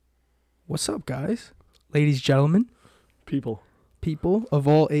What's up, guys? Ladies, gentlemen, People of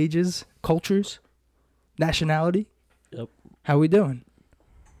all ages, cultures, nationality. Yep. How we doing?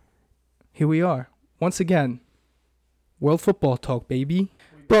 Here we are. Once again, World Football Talk, baby.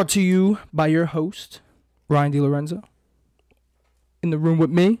 Brought to you by your host, Ryan DiLorenzo. In the room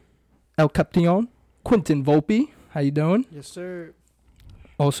with me, El Caption, Quentin Volpe. How you doing? Yes, sir.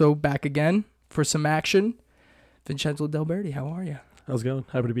 Also back again for some action, Vincenzo Delberti. How are you? How's it going?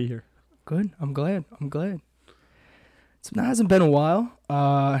 Happy to be here. Good. I'm glad. It hasn't been a while.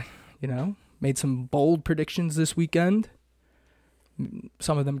 Made some bold predictions this weekend.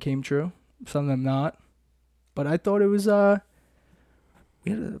 Some of them came true, some of them not. But I thought it was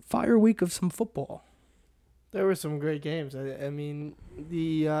we had a fire week of some football. There were some great games. I mean,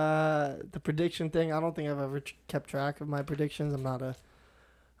 the prediction thing, I don't think I've ever kept track of my predictions. I'm not a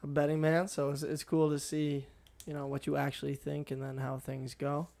betting man, so it's cool to see, what you actually think and then how things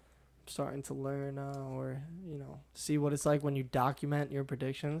go. I'm starting to learn see what it's like when you document your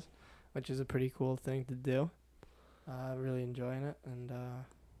predictions, which is a pretty cool thing to do. Really enjoying it, and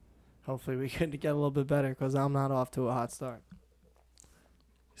hopefully we can get a little bit better because I'm not off to a hot start.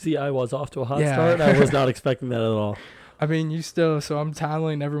 See, I was off to a hot start. I was not expecting that at all. I mean, so I'm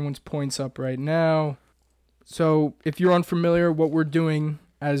tallying everyone's points up right now. So if you're unfamiliar, what we're doing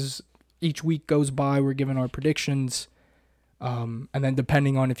as each week goes by, we're giving our predictions. And then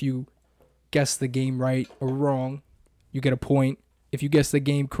depending on if you guess the game right or wrong, you get a point. If you guess the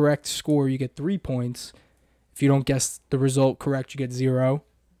game correct score, you get 3 points. If you don't guess the result correct, you get 0.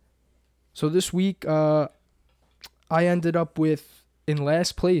 So this week, I ended up in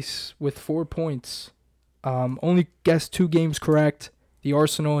last place with 4 points. Only guessed 2 games correct. The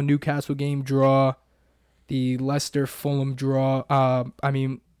Arsenal and Newcastle game draw. The Leicester-Fulham draw.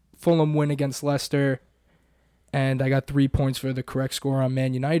 Fulham win against Leicester. And I got 3 points for the correct score on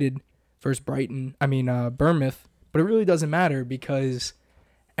Man United versus Bournemouth. But it really doesn't matter because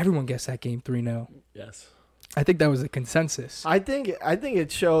everyone guessed that game 3-0. Yes. I think that was a consensus. I think it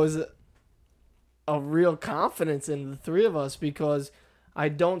shows a real confidence in the three of us because I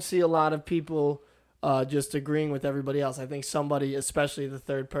don't see a lot of people just agreeing with everybody else. I think somebody, especially the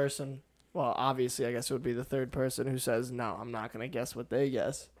third person, well, obviously I guess it would be the third person who says, no, I'm not going to guess what they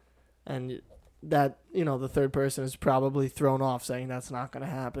guess. And that, the third person is probably thrown off saying that's not going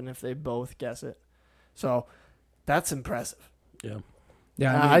to happen if they both guess it. So that's impressive. Yeah.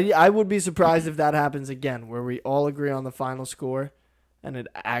 Yeah, I would be surprised if that happens again, where we all agree on the final score and it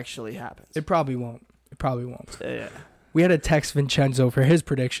actually happens. It probably won't. Yeah. We had to text Vincenzo for his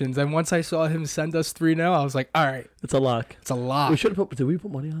predictions, and once I saw him send us 3-0, I was like, all right. It's a lock. We should have did we put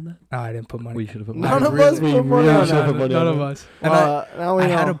money on that? No, I didn't put money. We should have put money. None of us put money on that. None of us. And now we I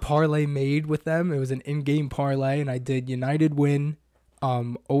know. had a parlay made with them. It was an in-game parlay, and I did United win,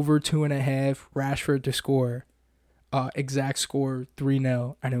 over 2.5, Rashford to score, exact score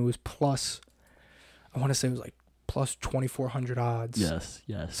 3-0, and it was plus, I want to say it was like plus 2,400 odds. Yes.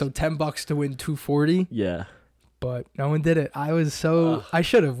 So $10 to win 240. Yeah. But no one did it. I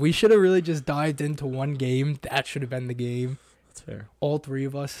should have. We should have really just dived into one game. That should have been the game. That's fair. All three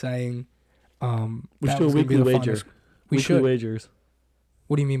of us saying, we should do a weekly wager. We should. Wagers.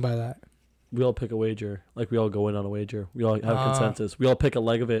 What do you mean by that? We all pick a wager. Like we all go in on a wager. We all have consensus. We all pick a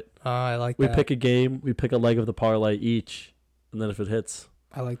leg of it. I like that. We pick a game. We pick a leg of the parlay each, and then if it hits,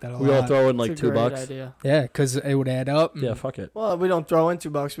 I like that a lot. We all throw in like it's a $2. great idea. Yeah, because it would add up. Yeah, fuck it. Well, we don't throw in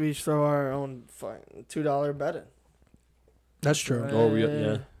 $2. We each throw our own $2 bet in. That's true.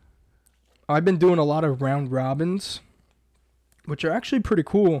 Yeah. I've been doing a lot of round robins, which are actually pretty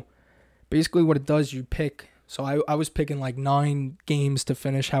cool. Basically, what it does, you pick. So I was picking like 9 games to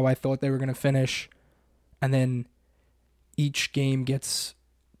finish how I thought they were going to finish. And then each game gets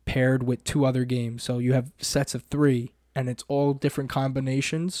paired with 2 other games. So you have sets of 3, and it's all different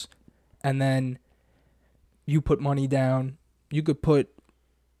combinations. And then you put money down. You could put,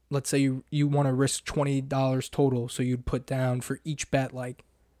 let's say you want to risk $20 total. So you'd put down for each bet like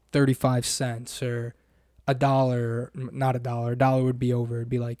 35 cents or $1, not $1. $1 would be over. It'd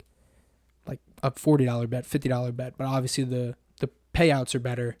be like a $40 bet, $50 bet. But obviously the payouts are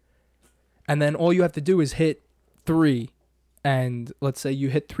better. And then all you have to do is hit 3. And let's say you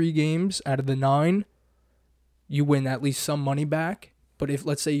hit 3 games out of the 9, you win at least some money back. But if,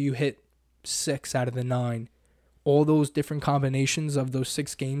 let's say you hit 6 out of the 9, all those different combinations of those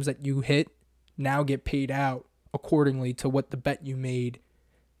 6 games that you hit now get paid out accordingly to what the bet you made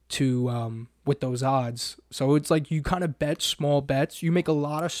to with those odds. So it's like you kind of bet small bets. You make a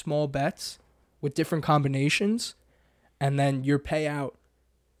lot of small bets with different combinations, and then your payout,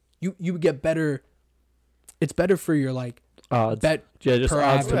 you get better. It's better for your like Odds. bet Yeah, just per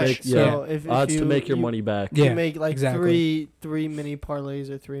odds to average. make. So Yeah, if odds to you- make your you- money back. Yeah, You make like exactly. three mini parlays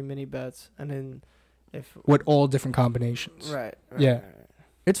or 3 mini bets, and then if With all different combinations. right, Yeah. right.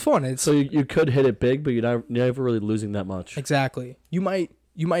 It's fun. It's So you could hit it big, but you're never really losing that much. exactly. You might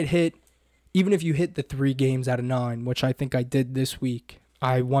hit, even if you hit the 3 games out of 9, which I think I did this week.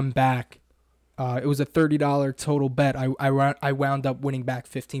 I won back. It was a $30 total bet. I wound up winning back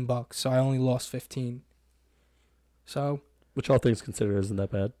 $15, so I only lost 15. So Which all things considered isn't that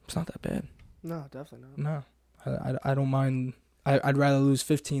bad. it's not that bad. No, definitely not. No, I don't mind. I'd rather lose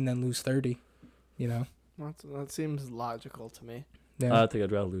 15 than lose 30. You know. That seems logical to me. Yeah. I think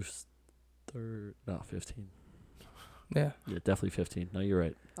I'd rather lose 15. Yeah. Yeah, definitely 15. No, you're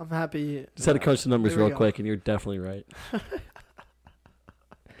right. I'm happy. Just had to crunch the numbers here we real go. quick, and you're definitely right.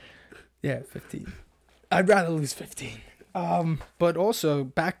 Yeah, 15. I'd rather lose 15. But also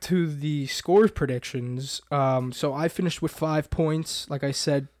back to the scores predictions. So I finished with 5 points. Like I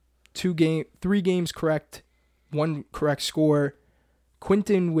said, 3 games correct, 1 correct score.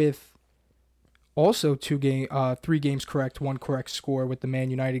 Quinton with also 3 games correct, 1 correct score with the Man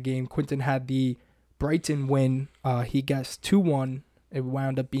United game. Quinton had the Brighton win. He guessed 2-1. It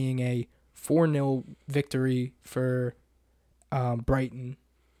wound up being a 4-0 victory for Brighton,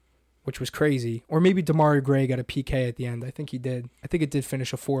 which was crazy. Or maybe Demarai Gray got a PK at the end. I think he did. I think it did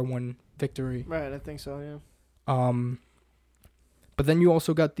finish a 4-1 victory. Right, I think so. Yeah. But then you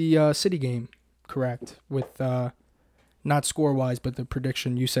also got the City game correct with not score-wise, but the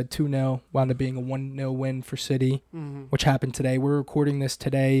prediction. You said 2-0, wound up being a 1-0 win for City, Mm-hmm. which happened today. We're recording this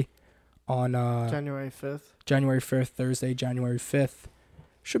today on January 5th. January 5th, Thursday, January 5th.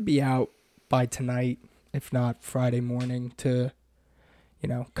 Should be out by tonight, if not Friday morning, to,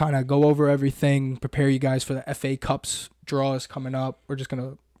 kind of go over everything, prepare you guys for the FA Cups draws coming up. We're just going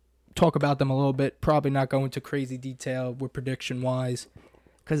to talk about them a little bit, probably not go into crazy detail with prediction-wise,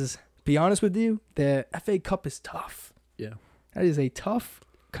 because, be honest with you, the FA Cup is tough. Yeah. That is a tough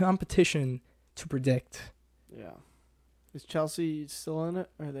competition to predict. Yeah. Is Chelsea still in it,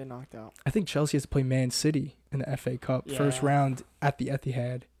 or are they knocked out? I think Chelsea has to play Man City in the FA Cup first Yeah. round at the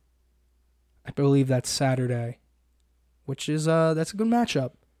Etihad. I believe that's Saturday, which is that's a good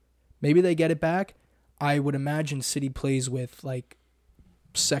matchup. Maybe they get it back. I would imagine City plays with like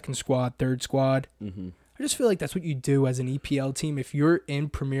second squad, third squad. Mm-hmm. I just feel like that's what you do as an EPL team. If you're in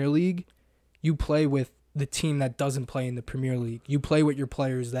Premier League, you play with the team that doesn't play in the Premier League. You play with your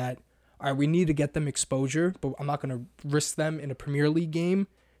players that, all right, we need to get them exposure, but I'm not going to risk them in a Premier League game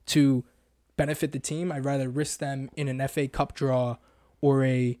to benefit the team. I'd rather risk them in an FA Cup draw or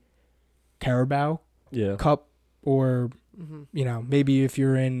a Carabao Yeah. Cup, or Mm-hmm. maybe if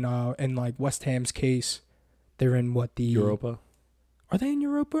you're in like West Ham's case, they're in Europa. Are they in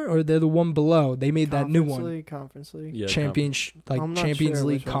Europa or they're the one below? They made that new one. Conference League. Yeah. Champions I'm not Champions sure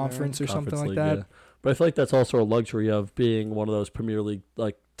League which one they're in. conference or something Conference like League, that. yeah. But I feel like that's also a luxury of being one of those Premier League,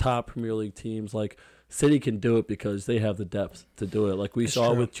 like top Premier League teams. Like City can do it because they have the depth to do it. Like we It's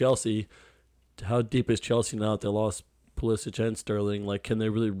saw true. with Chelsea. How deep is Chelsea now that they lost Pulisic and Sterling? Like, can they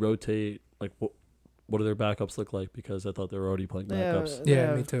really rotate? Like, what do their backups look like? Because I thought they were already playing backups. They Yeah,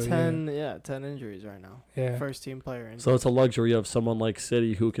 have me too, 10 injuries right now. Yeah. First team player injury. So it's a luxury of someone like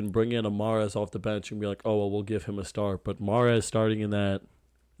City who can bring in a Mahrez off the bench and be like, oh, well, we'll give him a start. But Mahrez starting in the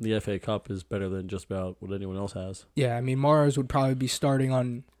FA Cup is better than just about what anyone else has. Yeah, I mean, Mars would probably be starting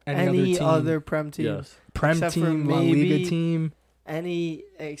on any other Prem team. Yes. Prem except for team, La Liga maybe- team.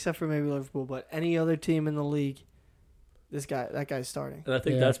 Except for maybe Liverpool, but any other team in the league, that guy's starting. And I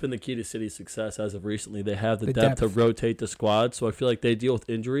think Yeah. that's been the key to City's success as of recently. They have the The depth to depth. rotate the squad. So I feel like they deal with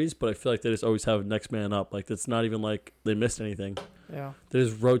injuries, but I feel like they just always have next man up. Like, it's not even like they missed anything. Yeah. They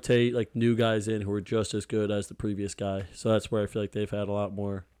just rotate like new guys in who are just as good as the previous guy. So that's where I feel like they've had a lot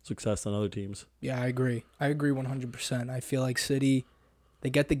more success than other teams. Yeah, I agree. 100%. I feel like City, they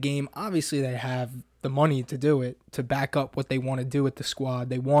get the game. Obviously, they have the money to do it, to back up what they want to do with the squad.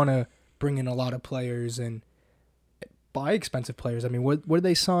 They want to bring in a lot of players and buy expensive players. I mean, what did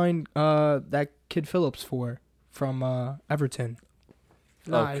they sign that kid Phillips for from Everton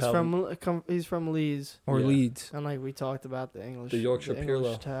Nah, Calvin. he's from Leeds, or Yeah. Leeds? and like we talked about the English, The Yorkshire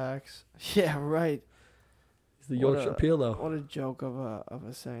English Pirlo. tax. Yeah, right. He's the What Yorkshire a- Pirlo. What a joke of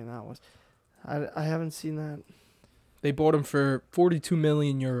a saying that was. I haven't seen that. They bought him for 42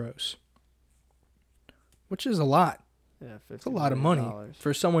 million euros, which is a lot. Yeah, It's a lot of money $50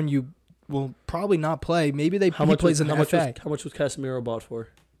 for someone you will probably not play. Maybe he plays was, in the how much FA. how much was Casemiro bought for?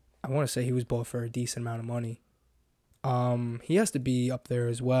 I want to say he was bought for a decent amount of money. He has to be up there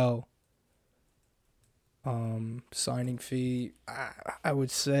as well. Signing fee, I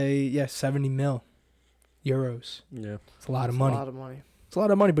would say, 70 mil. euros. Yeah. It's a lot of It's money. A lot of money. It's a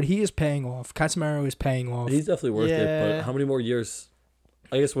lot of money, but he is paying off. Casemiro is paying off. He's definitely worth it, Yeah. but how many more years?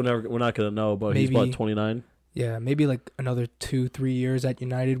 I guess we're not going to know, but Maybe. he's, what, 29? Yeah, maybe like another 2-3 years at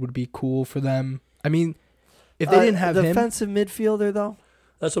United would be cool for them. I mean, if they didn't have him, defensive midfielder though.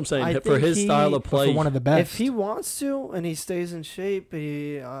 That's what I'm saying. I For think his style of for play, one of the best. If he wants to and he stays in shape,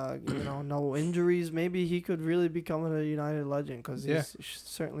 no injuries, maybe he could really become a United legend because he's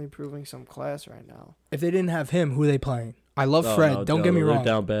certainly proving some class right now. If they didn't have him, who are they playing? I love Oh, Fred. no, Don't get me they're wrong.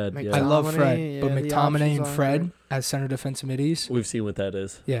 down bad. McTominay, Yeah. I love Fred, yeah, but the McTominay options and aren't Fred great. as center defensive middies. We've seen what that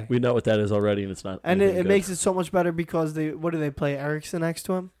is. Yeah, We know what that is already, and it's not. And anything it good. makes it so much better because what do they play? Eriksen next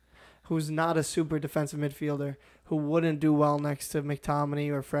to him, who's not a super defensive midfielder, who wouldn't do well next to McTominay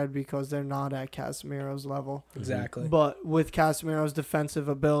or Fred because they're not at Casemiro's level. exactly. But with Casemiro's defensive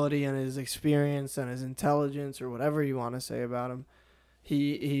ability and his experience and his intelligence or whatever you want to say about him,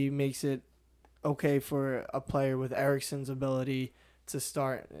 he makes it okay for a player with Eriksen's ability to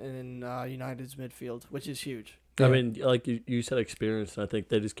start in United's midfield, which is huge. I mean, like you said, experience, and I think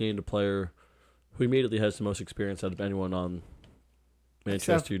they just gained a player who immediately has the most experience out of anyone on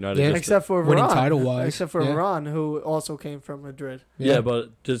Manchester United. Yeah. Just- Except for winning Varane. title-wise, Except for yeah. Varane, who also came from Madrid. yeah,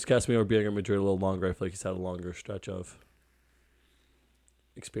 but just Casemiro being at Madrid a little longer, I feel like he's had a longer stretch of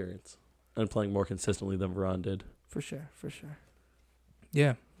experience and playing more consistently than Varane did. For sure, for sure.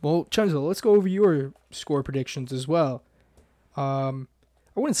 Yeah. Well, Chenzo, let's go over your score predictions as well. I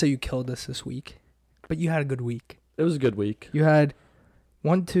wouldn't say you killed us this week, but you had a good week. It was a good week. You had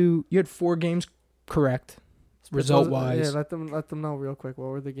you had 4 games correct, result-wise. Yeah, let them know real quick. What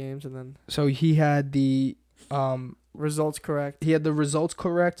were the games, and then So he had the results correct. He had the results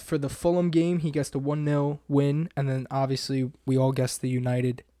correct for the Fulham game. He guessed a 1-0 win, and then obviously we all guessed the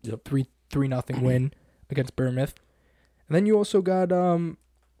United 3-0 win against Bournemouth. And then you also got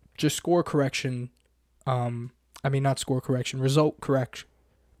just score correction. Not score correction, result correction.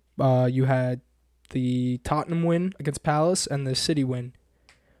 You had the Tottenham win against Palace and the City win.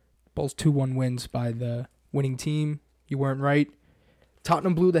 Both 2-1 wins by the winning team. You weren't right.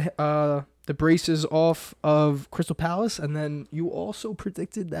 Tottenham blew the braces off of Crystal Palace, and then you also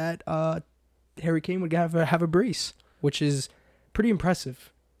predicted that Harry Kane would have a brace, which is pretty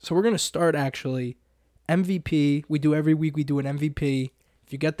impressive. So we're going to start, actually, MVP. We do every week, we do an MVP.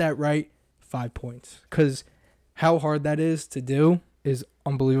 If you get that right, 5 points. Because how hard that is to do is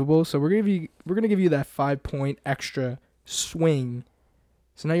unbelievable. So we're going to give you that 5-point extra swing.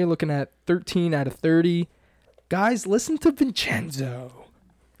 So now you're looking at 13 out of 30. Guys, listen to Vincenzo.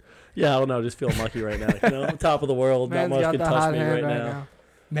 Yeah, I don't know. Just feeling lucky right now. Top of the world. Man's not much got can the touch hot me hand right now.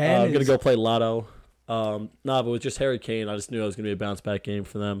 Man, I'm going to go play Lotto. But with just Harry Kane, I just knew it was going to be a bounce-back game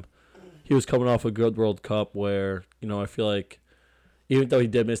for them. He was coming off a good World Cup where, I feel like even though he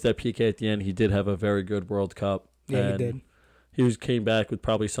did miss that PK at the end, he did have a very good World Cup. Yeah, and he did. He came back with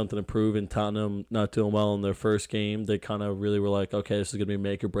probably something to prove, and Tottenham not doing well in their first game. They kind of really were like, okay, this is going to be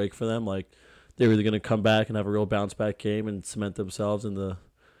make or break for them. Like, they were either going to come back and have a real bounce-back game and cement themselves in the,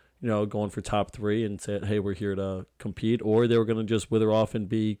 going for top 3 and say, hey, we're here to compete, or they were going to just wither off and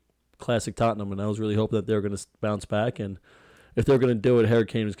be classic Tottenham. And I was really hoping that they were going to bounce back, and if they were going to do it, Harry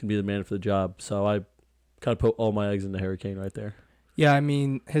Kane was going to be the man for the job. So I kind of put all my eggs into Harry Kane right there. Yeah, I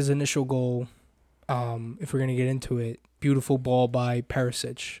mean, his initial goal, if we're going to get into it, beautiful ball by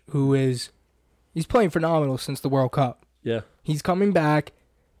Perisic, he's playing phenomenal since the World Cup. Yeah. He's coming back.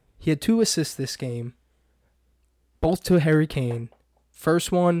 He had 2 assists this game, both to Harry Kane.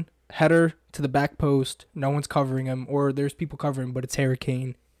 First one, header to the back post. No one's covering him, or there's people covering him, but it's Harry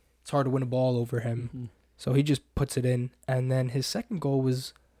Kane. It's hard to win a ball over him. Mm-hmm. So he just puts it in. And then his second goal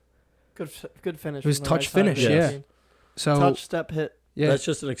was good finish. It was from the touch right side. finish, yeah. So touch, step, hit. Yeah. That's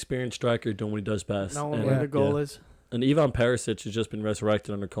just an experienced striker doing what he does best. Knowing where the goal is. And Ivan Perisic has just been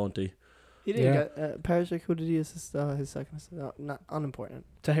resurrected under Conte. He didn't get Perisic. Who did he assist his second assist? Not unimportant.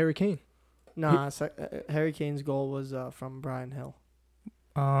 To Harry Kane. Nah, Harry Kane's goal was from Brian Hill.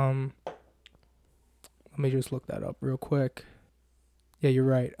 Let me just look that up real quick. Yeah, you're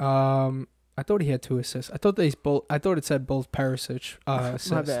right. I thought he had 2 assists. I thought it said both Perisic assists.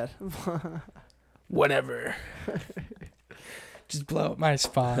 My bad. Whatever. Just blow up my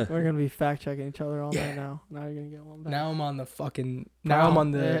spot. We're gonna be fact checking each other all night now. Now you're gonna get one back. Now I'm on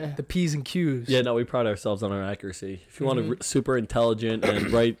the P's and Q's. Yeah, no, we pride ourselves on our accuracy. If you want to super intelligent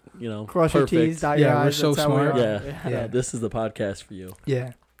and write, cross perfect. your T's, dot your we're I's, so that's how we smart. are. Yeah, this is the podcast for you.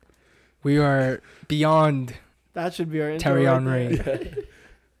 Yeah. We are beyond That should be our intro. Terry right Henry. there.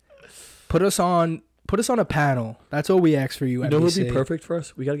 Put us on a panel. That's all we ask for you, You know who would NBC. be perfect for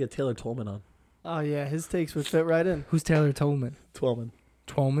us? We got to get Taylor Tolman on. Oh yeah, his takes would fit right in. Who's Taylor Tolman? Twelman.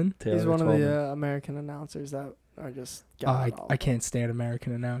 Twelman. He's one of the American announcers that are just. I can't stand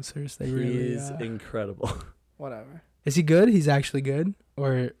American announcers. They really. He's incredible. Whatever. Is he good? He's actually good,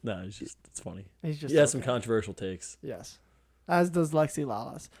 or No, it's funny. He's just. He has some controversial takes. Yes, as does Lexi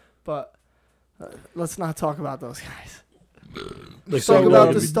Lalas. But let's not talk about those guys. Let's talk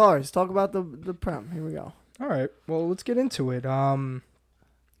about the stars. Talk about the Prem. Here we go. All right. Well, let's get into it.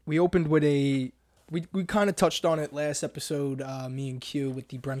 We opened with we kind of touched on it last episode, me and Q, with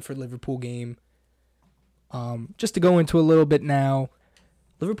the Brentford-Liverpool game. Just to go into a little bit now,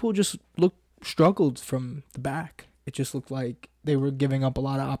 Liverpool just struggled from the back. It just looked like they were giving up a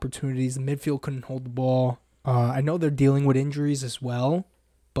lot of opportunities. The midfield couldn't hold the ball. I know they're dealing with injuries as well,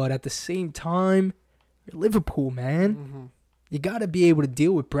 but at the same time, you're Liverpool, man. Mm-hmm. You got to be able to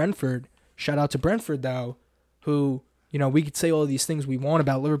deal with Brentford. Shout out to Brentford, though, who, we could say all these things we want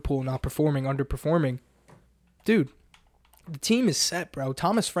about Liverpool not performing, underperforming. Dude, the team is set, bro.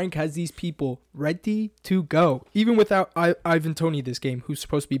 Thomas Frank has these people ready to go. Even without Ivan Toney this game, who's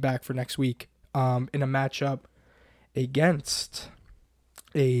supposed to be back for next week, in a matchup against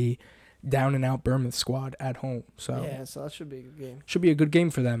a down-and-out Bournemouth squad at home. So that should be a good game. Should be a good game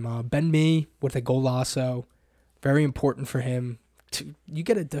for them. Ben Mee with a golazo. Very important for him. You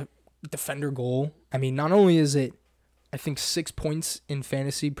get a defender goal. I mean, not only is it, I think, 6 points in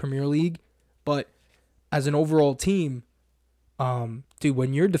Fantasy Premier League, but as an overall team, dude,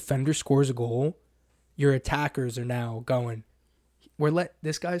 when your defender scores a goal, your attackers are now going,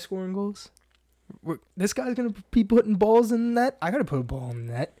 this guy's scoring goals? This guy's going to be putting balls in the net? I got to put a ball in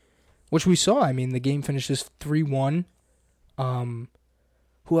the net. Which we saw. I mean, the game finishes 3-1.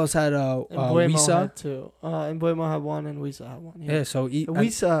 Who else had Wisa? Had two. Mbuemo had one, and Wisa had one. Yeah, so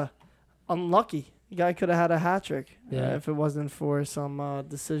Wisa, unlucky. The guy could have had a hat trick if it wasn't for some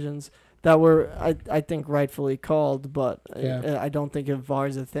decisions that were, I think, rightfully called. But I don't think if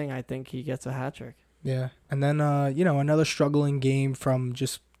VAR's a thing, I think he gets a hat trick. Yeah, and then another struggling game from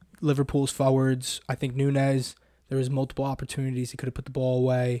just Liverpool's forwards. I think Nunez, there was multiple opportunities he could have put the ball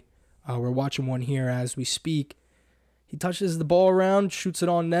away. We're watching one here as we speak. He touches the ball around, shoots it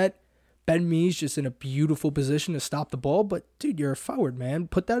on net. Ben Mee's just in a beautiful position to stop the ball. But, dude, you're a forward, man.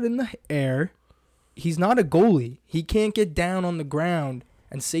 Put that in the air. He's not a goalie. He can't get down on the ground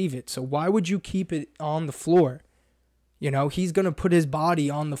and save it. So why would you keep it on the floor? He's going to put his body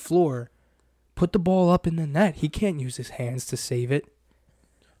on the floor. Put the ball up in the net. He can't use his hands to save it.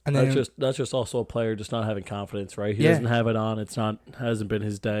 And then that's just also a player just not having confidence, right? He doesn't have it on. Hasn't been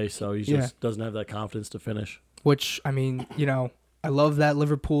his day, so he just doesn't have that confidence to finish. Which, I mean, I love that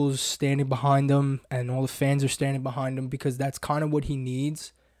Liverpool's standing behind him and all the fans are standing behind him because that's kind of what he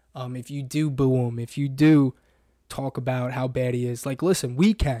needs. If you do boo him, if you do talk about how bad he is, like, listen,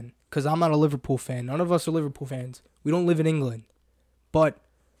 we can, because I'm not a Liverpool fan. None of us are Liverpool fans. We don't live in England. But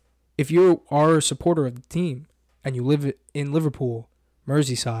if you are a supporter of the team and you live in Liverpool,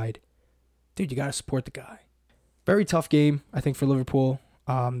 Merseyside, dude, you got to support the guy. Very tough game, I think, for Liverpool.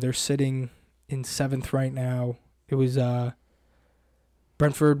 They're sitting in 7th right now. It was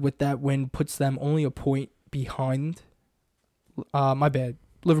Brentford with that win puts them only a point behind. My bad.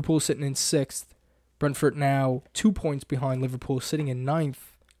 Liverpool sitting in 6th. Brentford now 2 points behind Liverpool, sitting in 9th.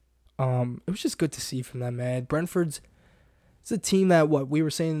 It was just good to see from them, man. It's a team that, we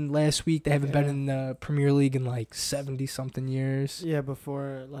were saying last week, they haven't been in the Premier League in like 70-something years. Yeah,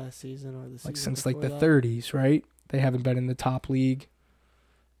 before last season or the season since before the that. 30s, right? They haven't been in the top league.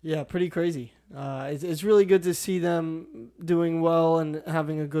 Yeah, pretty crazy. It's really good to see them doing well and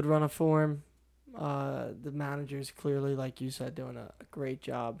having a good run of form. The manager's clearly, like you said, doing a great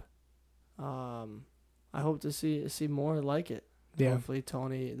job. I hope to see more like it. Yeah. Hopefully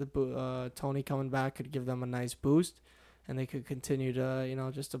Tony coming back could give them a nice boost. And they could continue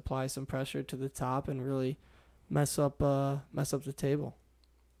to, just apply some pressure to the top and really mess up the table.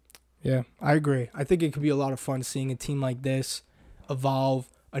 Yeah, I agree. I think it could be a lot of fun seeing a team like this evolve,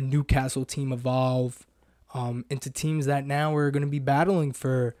 a Newcastle team evolve into teams that now are going to be battling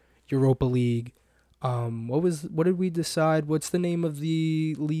for Europa League. What did we decide? What's the name of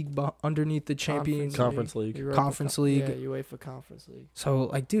the league underneath the Champions Conference League? Conference League. Yeah, UEFA Conference League.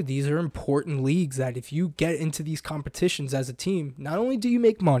 So, dude, these are important leagues that if you get into these competitions as a team, not only do you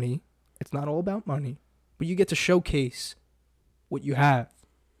make money, it's not all about money, but you get to showcase what you have.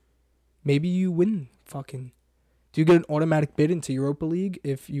 Maybe you win do you get an automatic bid into Europa League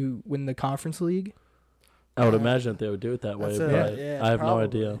if you win the Conference League? I would imagine that they would do it that way, but I have no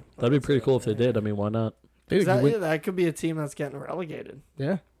idea. That'd be pretty cool if they did. I mean, why not? Dude, that could be a team that's getting relegated.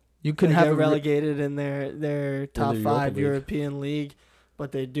 Yeah. You could have relegated in their top 5 European league,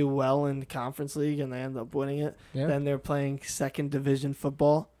 but they do well in the Conference League and they end up winning it. Yeah. Then they're playing second division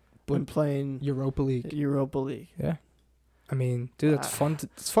football when playing Europa League. Europa League. Yeah. I mean, dude, it's fun.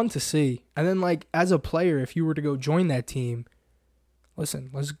 It's fun to see. And then, like, as a player, if you were to go join that team,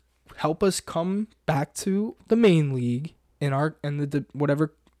 listen, let's help us come back to the main league in the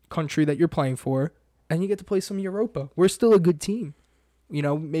whatever country that you're playing for, and you get to play some Europa. We're still a good team. You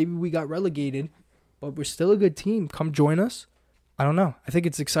know, maybe we got relegated, but we're still a good team. Come join us. I don't know. I think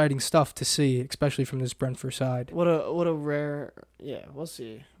it's exciting stuff to see, especially from this Brentford side. What a rare. Yeah, we'll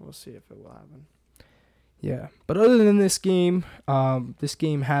see. We'll see if it will happen. Yeah, but other than this game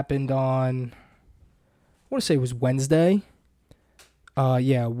happened on, I want to say it was Wednesday.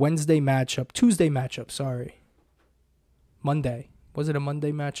 Wednesday matchup. Tuesday matchup, sorry. Monday. Was it a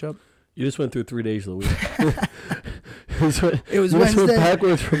Monday matchup? You just went through 3 days of the week. It was you Wednesday. Went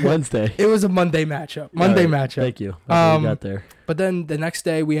backwards from Wednesday. It was a Monday matchup. Thank you. We got there. But then the next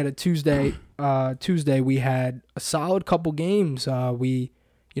day we had a Tuesday. Tuesday we had a solid couple games. A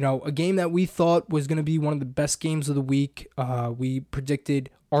game that we thought was going to be one of the best games of the week. We predicted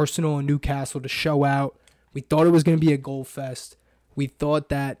Arsenal and Newcastle to show out. We thought it was going to be a goal fest. We thought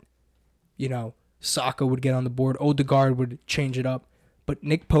that, Saka would get on the board. Odegaard would change it up. But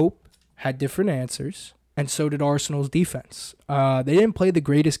Nick Pope had different answers, and so did Arsenal's defense. They didn't play the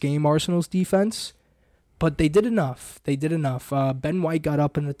greatest game, Arsenal's defense, but they did enough. Ben White got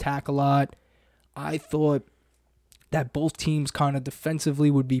up in the attack a lot. I thought that both teams kind of defensively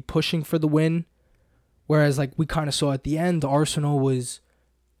would be pushing for the win, whereas like we kind of saw at the end, Arsenal was,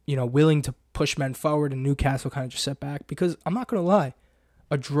 willing to push men forward, and Newcastle kind of just set back. Because I'm not going to lie,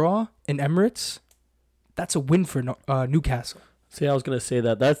 a draw in Emirates, that's a win for Newcastle. See, I was going to say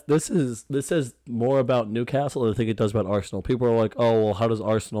that this is more about Newcastle than I think it does about Arsenal. People are like, oh, well, how does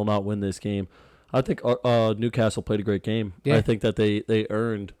Arsenal not win this game? I think Newcastle played a great game. Yeah. I think that they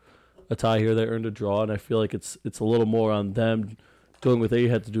earned a tie here. They earned a draw, and I feel like it's a little more on them doing what they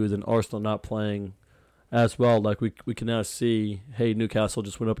had to do than Arsenal not playing as well. Like we can now see, hey, Newcastle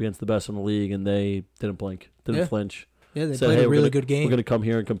just went up against the best in the league, and they didn't blink, didn't flinch. Yeah, they played a really good game. We're going to come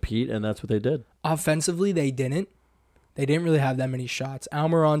here and compete, and that's what they did. Offensively, they didn't. They didn't really have that many shots.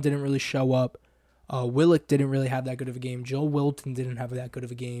 Almiron didn't really show up. Willock didn't really have that good of a game. Joel Wilton didn't have that good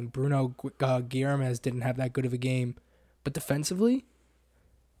of a game. Bruno Guillermez didn't have that good of a game. But defensively,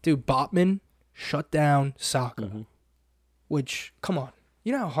 dude, Botman shut down Saka. Mm-hmm. Which, come on.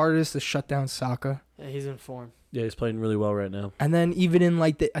 You know how hard it is to shut down Saka? Yeah, he's in form. Yeah, he's playing really well right now. And then even in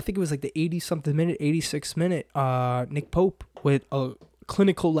I think it was like the 80-something minute, 86th minute, Nick Pope with a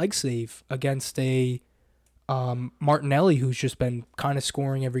clinical leg save against a Martinelli, who's just been kind of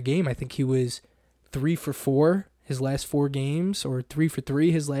scoring every game. I think he was 3 for 4 his last 4 games, or 3 for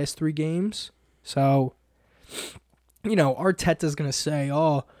 3 his last 3 games. So, Arteta's gonna say,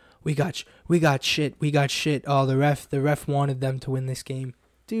 "Oh, we got shit. Oh, the ref wanted them to win this game."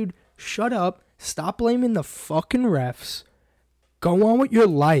 Dude, shut up. Stop blaming the fucking refs. Go on with your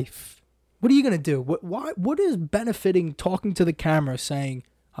life. What are you gonna do? What is benefiting talking to the camera saying,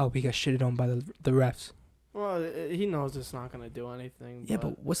 "Oh, we got shitted on by the refs"? Well, he knows it's not going to do anything. Yeah,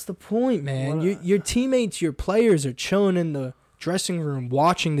 but what's the point, man? Your teammates, your players are chilling in the dressing room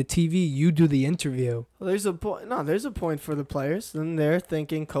watching the TV. You do the interview. Well, there's a point. No, there's a point for the players. Then they're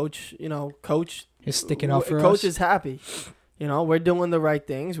thinking, coach is sticking up for us. Coach is happy. We're doing the right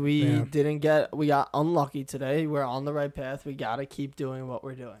things. We got unlucky today. We're on the right path. We got to keep doing what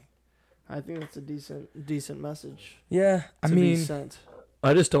we're doing. I think that's a decent message. Yeah, be sent.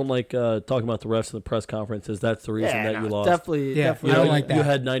 I just don't like talking about the refs in the press conferences. That's the reason that you lost. Definitely. I don't like that. You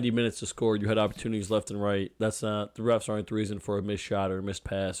had 90 minutes to score. You had opportunities left and right. That's not the refs aren't the reason for a missed shot or a missed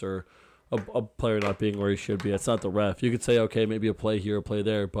pass or a player not being where he should be. That's not the ref. You could say, okay, maybe a play here, a play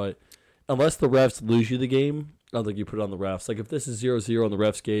there, but unless the refs lose you the game, I don't think you put it on the refs. Like if this is 0-0 and the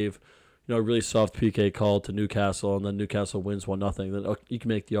refs gave, a really soft PK call to Newcastle and then Newcastle wins 1-0, then you can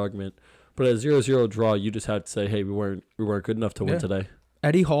make the argument. But at a 0-0 draw, you just had to say, hey, we weren't good enough to win today.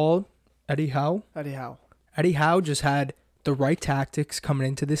 Eddie Howe just had the right tactics coming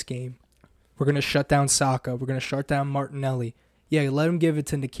into this game. We're going to shut down Saka. We're going to shut down Martinelli. Yeah, let him give it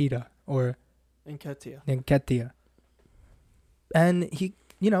to Nikita or Nketiah. And he,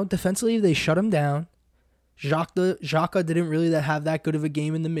 defensively, they shut him down. Xhaka didn't really have that good of a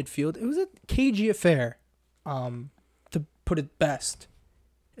game in the midfield. It was a cagey affair, to put it best.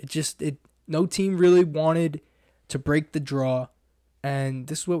 No team really wanted to break the draw. And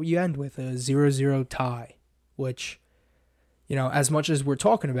this is what you end with, a 0-0 tie, which, as much as we're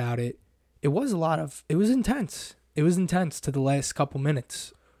talking about it, it was intense. It was intense to the last couple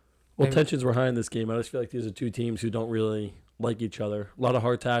minutes. Well, tensions were high in this game. I just feel like these are two teams who don't really like each other. A lot of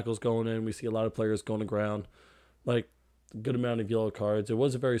hard tackles going in. We see a lot of players going to ground. Like, a good amount of yellow cards. It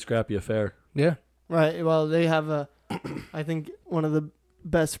was a very scrappy affair. Yeah. Right. Well, they have I think one of the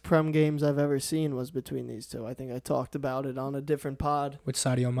best Prem games I've ever seen was between these two. I think I talked about it on a different pod With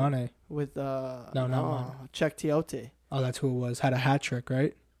Sadio Mane. with not Mane. Czech Tiote. Oh, that's who it was. Had a hat trick,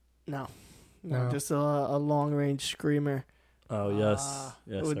 right? No, No. just a long range screamer. Oh, yes.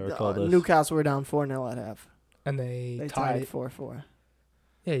 Yes, with, I recall this. Newcastle were down 4-0 at half. And they They tied tied it. 4-4.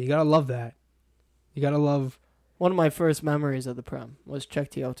 Yeah, you gotta love that. You gotta love. One of my first memories of the Prem was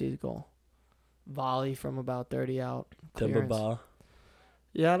Czech Tiote's goal. Volley from about 30 out. Demba Clearance. Ba,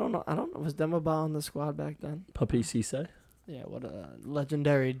 Yeah, I don't know. Was Demba Ba on the squad back then? Papi Cisse. Yeah, what a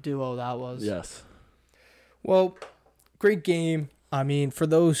legendary duo that was. Yes. Well, great game. I mean, for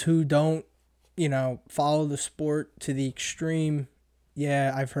those who don't, follow the sport to the extreme,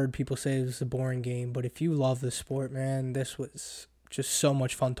 yeah, I've heard people say it was a boring game. But if you love the sport, man, this was just so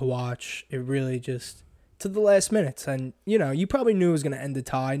much fun to watch. It really just to the last minutes. And, you probably knew it was going to end the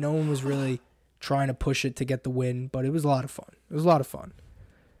tie. No one was really trying to push it to get the win, but it was a lot of fun.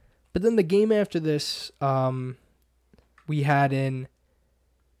 But then the game after this, we had in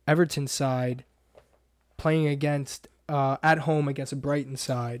Everton side playing against at home against a Brighton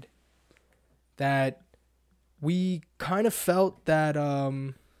side that we kind of felt that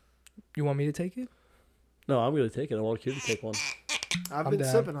you want me to take it? No, I'm going to take it. I want you to take one. I've I'm been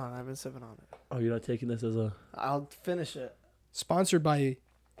down. sipping on it. Oh, you're not taking this as a... I'll finish it. Sponsored by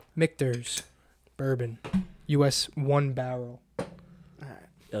Michter's Bourbon, US 1 barrel. All right.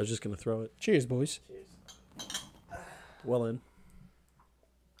 Yeah, I was just going to throw it. Cheers, boys. Well in.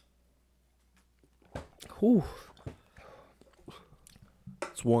 Ooh,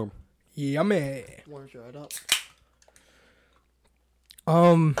 It's warm. yummy. Warms right up.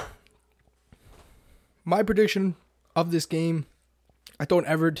 My prediction of this game, I thought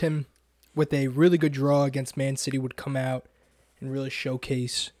Everton, with a really good draw against Man City, would come out and really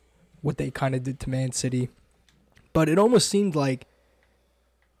showcase what they kind of did to Man City. But it almost seemed like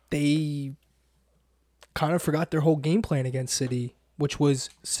they kind of forgot their whole game plan against City, which was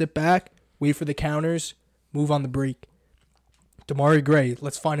sit back, wait for the counters, move on the break. Damari Gray,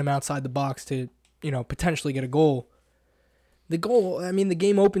 let's find him outside the box to, potentially get a goal. The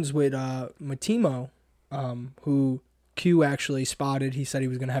game opens with Matimo, who Q actually spotted. He said he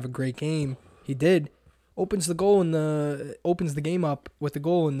was going to have a great game. He did. Opens the game up with the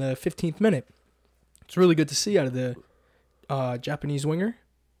goal in the 15th minute. It's really good to see out of the Japanese winger.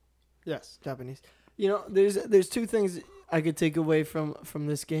 Yes, Japanese. There's two things I could take away from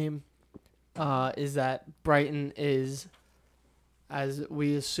this game. Is that Brighton is, as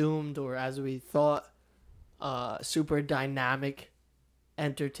we assumed or as we thought, super dynamic,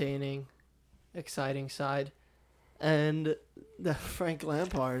 entertaining, exciting side, and the Frank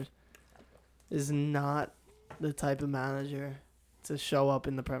Lampard is not the type of manager to show up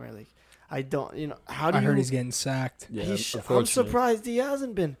in the Premier League. I heard he's getting sacked. Yeah, I'm unfortunately. surprised he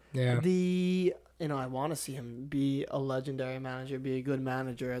hasn't been. Yeah. I want to see him be a legendary manager, be a good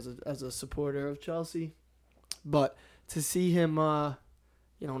manager as a supporter of Chelsea, but to see him,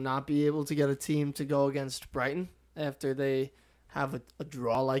 not be able to get a team to go against Brighton after they have a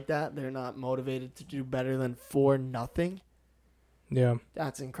draw like that, they're not motivated to do better than 4-0. Yeah.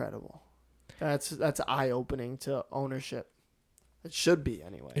 That's incredible. That's eye-opening to ownership. It should be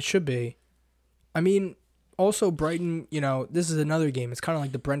anyway. It should be. I mean, also Brighton, this is another game. It's kind of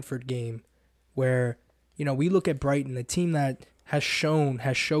like the Brentford game where, we look at Brighton, a team that has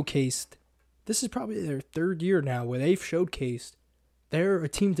showcased, this is probably their third year now where they've showcased they're a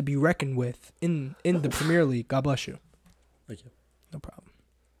team to be reckoned with in the Premier League. God bless you. Thank you. No problem.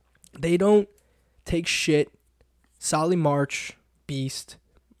 They don't take shit. Solly March, beast.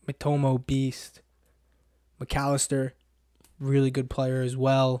 Mitomo, beast. McAllister, really good player as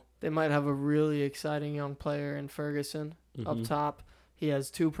well. They might have a really exciting young player in Ferguson up top. He has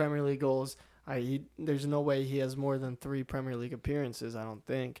 2 Premier League goals. There's no way he has more than 3 Premier League appearances, I don't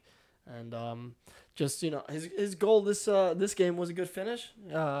think. And his goal this game was a good finish,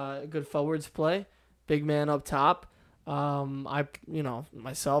 good forwards play, big man up top. I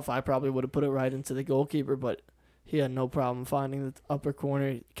probably would have put it right into the goalkeeper, but he had no problem finding the upper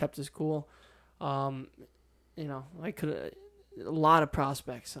corner. He kept his cool. A lot of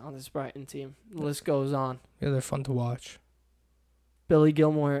prospects on this Brighton team. The list goes on. Yeah, they're fun to watch. Billy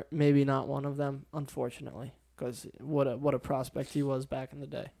Gilmore, maybe not one of them, unfortunately, because what a prospect he was back in the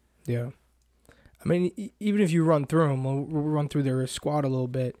day. Yeah. I mean, even if you run through them, we'll run through their squad a little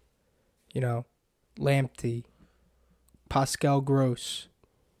bit. Lamptey, Pascal Gross,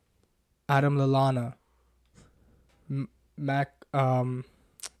 Adam Lallana,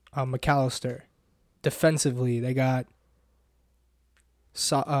 McAllister. Defensively, they got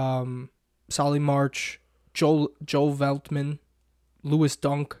Solly March, Joel Veltman, Lewis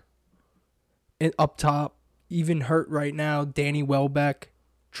Dunk. And up top, even hurt right now, Danny Welbeck,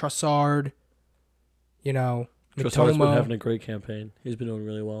 Trossard, Trossard's been Mitoma. having a great campaign. He's been doing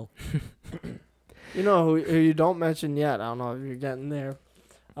really well. You know who you don't mention yet? I don't know if you're getting there.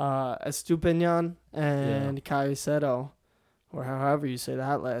 Estupinian and Caicedo, or however you say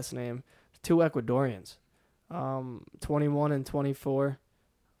that last name, 2 Ecuadorians, 21 and 24,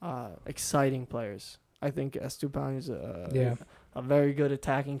 exciting players. I think Estupinian is a very good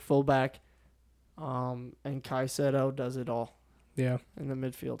attacking fullback, and Caicedo does it all. Yeah. In the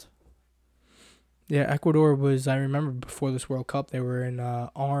midfield. Yeah, Ecuador was, I remember before this World Cup, they were in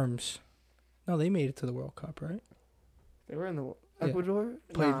arms. No, they made it to the World Cup, right? They were in the Ecuador?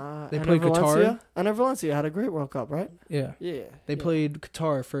 They played Qatar. Enter Valencia had a great World Cup, right? Yeah. Yeah. They played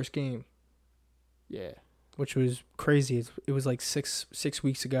Qatar first game. Yeah. Which was crazy. It was like six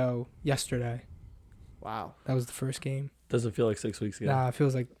weeks ago yesterday. Wow. That was the first game. Doesn't feel like 6 weeks ago. Nah, it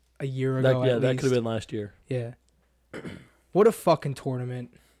feels like a year ago. That could have been last year. Yeah. What a fucking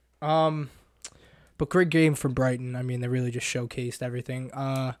tournament. But great game from Brighton. I mean, they really just showcased everything.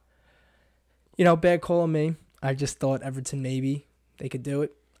 Bad call on me. I just thought Everton maybe they could do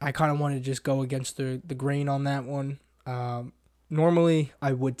it. I kind of wanted to just go against the grain on that one. Normally,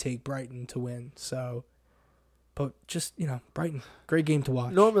 I would take Brighton to win. But just, Brighton, great game to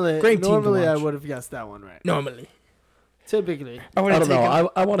watch. Normally, I would have guessed that one right. Normally. Typically. I don't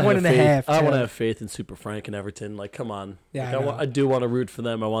know. I want to have faith. I want to to have faith in Super Frank and Everton. Like, come on. Yeah, I do want to root for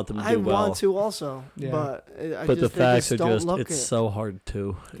them. I want them to do well. I want to also, but the facts are just, it's so hard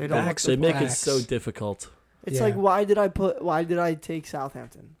to. They make it so difficult. It's like, why did I take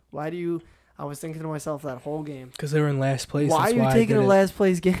Southampton? I was thinking to myself that whole game. Because they were in last place. Why are you taking a last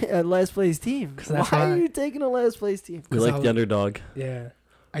place team? Why are you taking a last place team? We like the underdog. Yeah.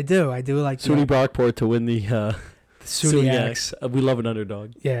 I do like Sunni Brockport to win the Sunniacs. We love an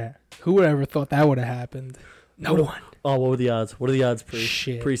underdog. Yeah. Who would ever thought that would have happened? No one. Oh, what were the odds? What are the odds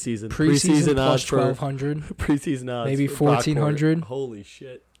Shit. preseason? Preseason odds plus 1,200. Preseason odds. Maybe 1,400. Holy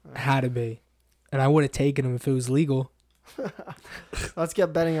shit. Had to be. And I would have taken him if it was legal. Let's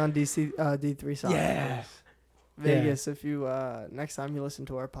get betting on D3 side. Yeah. Vegas, if you next time you listen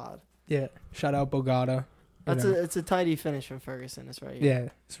to our pod. Yeah. Shout out Bogota. It's a tidy finish from Ferguson. It's right here. Yeah.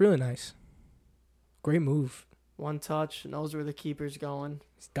 It's really nice. Great move. One touch, knows where the keeper's going.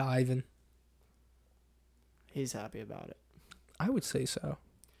 He's diving. He's happy about it. I would say so.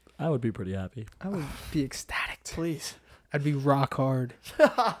 I would be pretty happy. I would be ecstatic. Please. I'd be rock hard.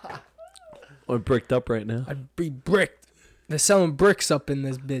 I'm bricked up right now. I'd be bricked. They're selling bricks up in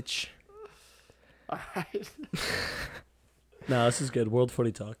this bitch. All right. No, this is good. World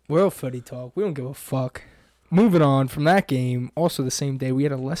Footy Talk. World Footy Talk. We don't give a fuck. Moving on from that game, also the same day, we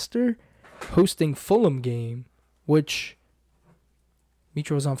had a Leicester hosting Fulham game, which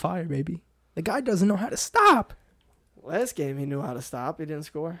Mitro was on fire, baby. The guy doesn't know how to stop. Last game, he knew how to stop. He didn't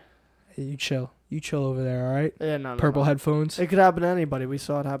score. Hey, you chill. You chill over there, all right? Yeah, no. Purple headphones. It could happen to anybody. We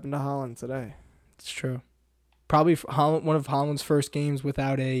saw it happen to Holland today. It's true. Probably one of Holland's first games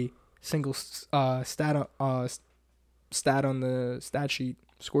without a single stat on the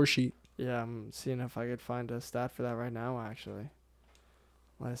score sheet. Yeah, I'm seeing if I could find a stat for that right now, actually.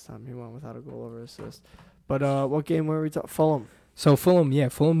 Last time he went without a goal over assist. But what game were we talking? Fulham. So Fulham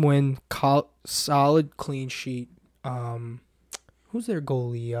win. Solid clean sheet. Who's their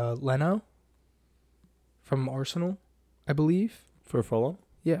goalie? Leno? From Arsenal, I believe. For Fulham?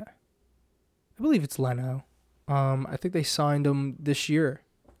 Yeah. I believe it's Leno. I think they signed him this year,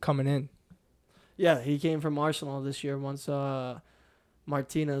 coming in. Yeah, he came from Arsenal this year once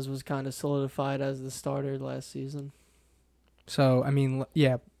Martinez was kind of solidified as the starter last season. So, I mean,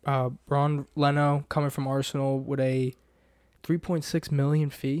 yeah, Ron Leno coming from Arsenal with a $3.6 million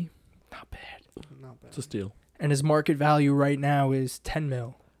fee. Not bad. It's a steal. And his market value right now is $10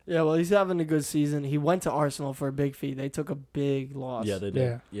 million. Yeah, well, he's having a good season. He went to Arsenal for a big fee. They took a big loss. Yeah, they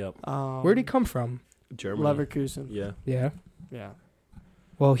did. Yeah. Yep. Where'd he come from? Germany. Leverkusen. Yeah. Yeah. Yeah.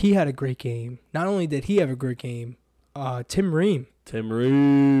 Well, he had a great game. Not only did he have a great game, Tim Ream. Tim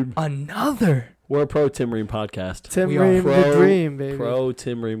Ream. Another. We're a pro Tim Ream podcast. Tim Ream, the dream, baby. Pro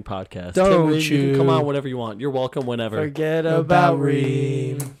Tim Ream podcast. Don't Tim Ream, you can come on whenever you want. You're welcome whenever. Forget about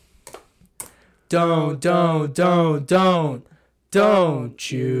Ream. Don't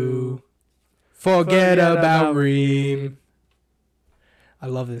you forget about Ream. I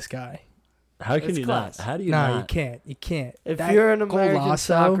love this guy. How can It's you class. not? How do you No, not? you can't. If That you're an American Golasso-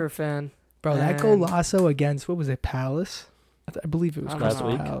 soccer fan, Bro, that Man. Golasso against, what was it, Palace? I believe it was I don't Crystal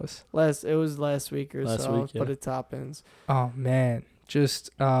know. Palace. It was last week or Last so, week, yeah. but it's Toppins. Oh man, just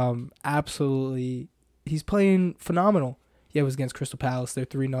absolutely, he's playing phenomenal. Yeah, it was against Crystal Palace. Their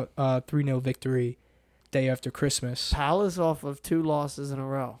 3-0 victory, day after Christmas. Palace off of 2 losses in a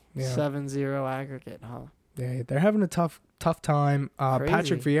row. Yeah. 7-0 aggregate, huh? They're having a tough time.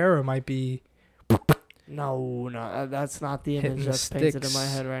 Patrick Crazy. Vieira might be No, that's not the Hitting image the that's painted in my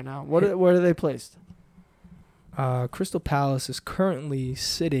sticks. head right now. Where are they placed? Crystal Palace is currently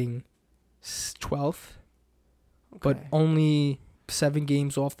sitting 12th, but Okay. only 7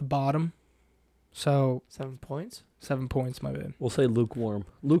 games off the bottom. So 7 points. 7 points, my bad. We'll say lukewarm.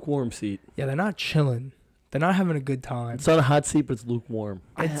 Lukewarm seat. Yeah, they're not chilling. They're not having a good time. It's not a hot seat, but it's lukewarm.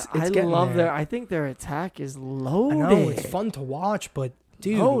 It's I getting love there. I think their attack is I loaded. know it's fun to watch, but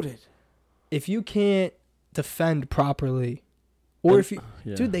dude, Loaded. if you can't defend properly, or But- if you,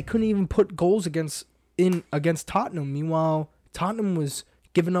 Yeah. dude, they couldn't even put goals against Tottenham. Meanwhile, Tottenham was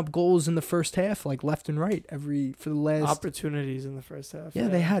giving up goals in the first half, like left and right, for the last. Opportunities in the first half. Yeah,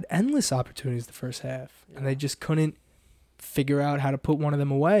 they had endless opportunities the first half, and they Yeah. just couldn't figure out how to put one of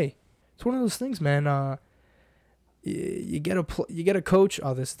them away. It's one of those things, man. You get a coach.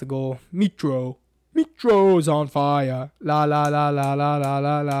 Oh, this is the goal. Mitro's on fire. La la la la la la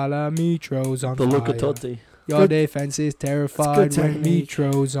la la la. Mitro's on The fire. Luca Totti. Your Good- defense is terrified good when technique.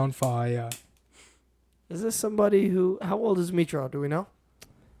 Mitro's on fire. Is this somebody who? How old is Mitro? Do we know?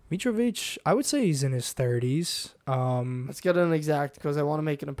 Mitrovic, I would say he's in his 30s. Let's get an exact because I want to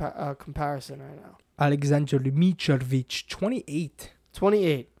make a comparison right now. Alexander Mitrovic, 28.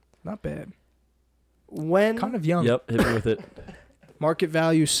 28. Not bad. When Kind of young. Yep, hit me with it. Market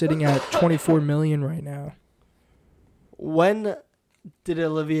value sitting at 24 million right now. when did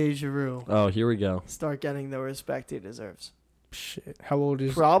Olivier Giroud Oh, here we go. start getting the respect he deserves? Shit. How old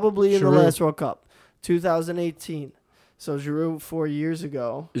is Probably in the Giroud? last World Cup, 2018. So Giroud 4 years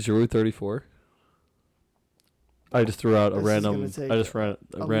ago. Is Giroud 34? I just threw out a This is random. gonna take I just ran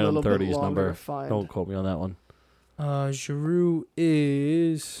a a random little bit 30s longer number. to find. Don't quote me on that one. Giroud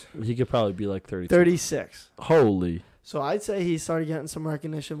is He could probably be like 32. 36. Holy. So I'd say he started getting some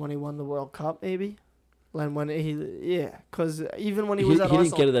recognition when he won the World Cup, maybe. Because even when he was at he Arsenal,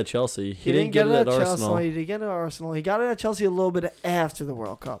 didn't get it at Chelsea. he didn't get it at Chelsea. Arsenal. He didn't get it at Arsenal. He got it at Chelsea a little bit after the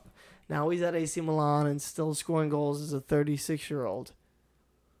World Cup. Now he's at AC Milan and still scoring goals as a 36-year-old.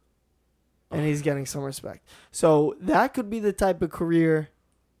 And he's getting some respect. So that could be the type of career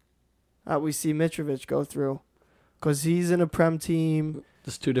that we see Mitrovic go through. Because he's in a Prem team.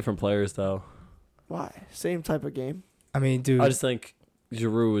 Just two different players, though. Why? Same type of game. I mean, dude. I just think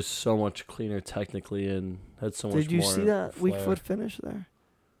Giroud was so much cleaner technically and had so much more Did you see that weak flair. foot finish there?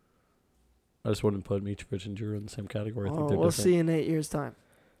 I just wouldn't put Mitrovic and Giroud in the same category. I think Oh, they're we'll different. see in 8 years' time.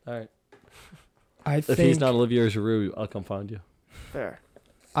 All right. I If think he's not Olivier Giroud, I'll come find you. Fair.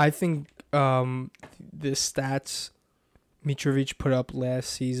 the stats Mitrovic put up last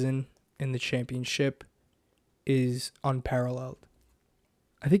season in the championship is unparalleled.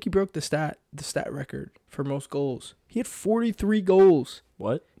 I think he broke the stat record for most goals. He had 43 goals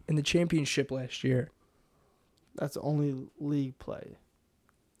What? in the championship last year. That's only league play.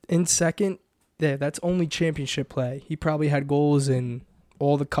 In second, that's only championship play. He probably had goals in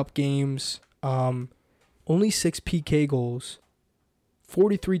all the cup games. Only 6 PK goals.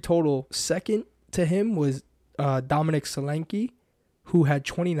 43 total. Second to him was Dominic Solanke, who had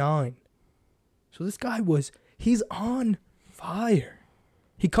 29. So this guy he's on fire.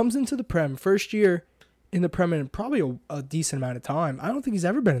 He comes into the Prem, first year in the Prem in probably a decent amount of time. I don't think he's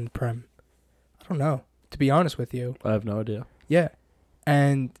ever been in the Prem. I don't know, to be honest with you. I have no idea. Yeah.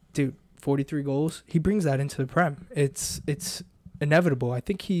 And, dude, 43 goals. He brings that into the Prem. It's inevitable. I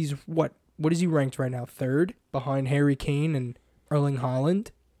think he's, what is he ranked right now? 3rd behind Harry Kane and Erling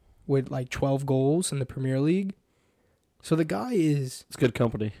Haaland with like 12 goals in the Premier League. So the guy's It's good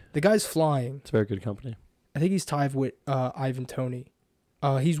company. flying. It's very good company. I think he's tied with Ivan Toney.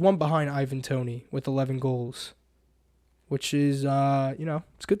 He's one behind Ivan Toney with 11 goals, which is,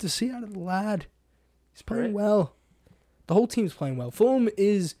 it's good to see out of the lad. He's playing Right. well. The whole team's playing well.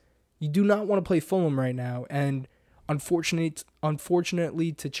 You do not want to play Fulham right now, and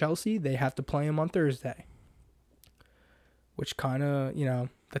unfortunately to Chelsea, they have to play him on Thursday, which kind of,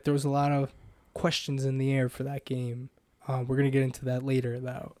 that there was a lot of questions in the air for that game. We're going to get into that later,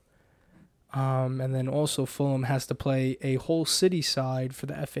 though. And then also Fulham has to play a Hull City side for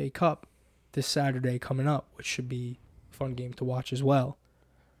the FA Cup this Saturday coming up, which should be a fun game to watch as well.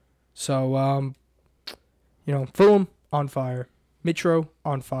 So, Fulham on fire, Mitro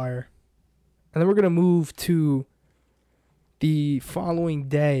on fire. And then we're going to move to the following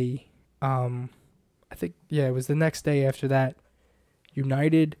day. I think, yeah, it was the next day after that.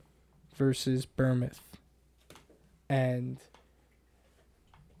 United versus Bournemouth. And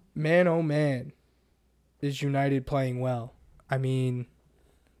man, oh man, is United playing well. I mean,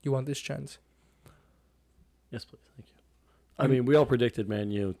 you want this, Chens? Yes, please. Thank you. I mean, we all predicted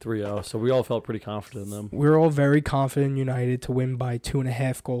Man U 3-0, so we all felt pretty confident in them. We're all very confident in United to win by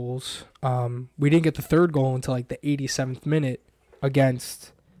 2.5 goals. We didn't get the third goal until like the 87th minute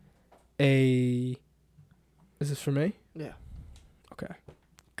against a... Is this for me? Yeah. Okay.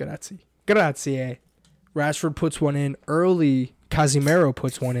 Grazie. Rashford puts one in early. Casemiro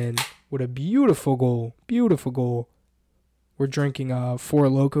puts one in with a beautiful goal. Beautiful goal. We're drinking Four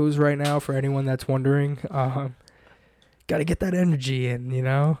Locos right now for anyone that's wondering. Got to get that energy in, you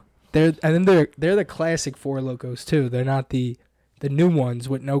know? They're the classic Four Locos too. They're not the new ones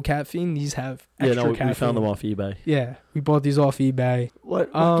with no caffeine. These have extra caffeine. We found them off eBay. Yeah, we bought these off eBay.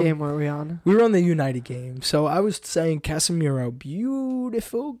 What game were we on? We were on the United game. So I was saying Casemiro,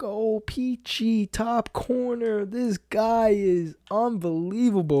 beautiful goal, peachy, top corner. This guy is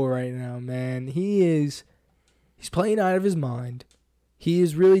unbelievable right now, man. He's playing out of his mind. He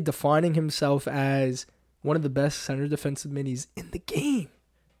is really defining himself as one of the best center defensive minis in the game.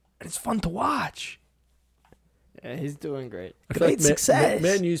 And it's fun to watch. Yeah, he's doing great. Great success.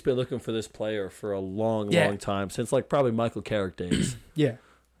 Man U's been looking for this player for a long time, since like probably Michael Carrick days. Yeah.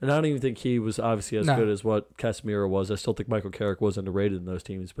 And I don't even think he was obviously as good as what Casemiro was. I still think Michael Carrick was underrated in those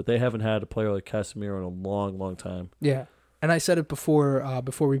teams, but they haven't had a player like Casemiro in a long, long time. Yeah. And I said it before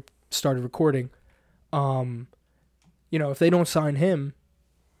we started recording. If they don't sign him,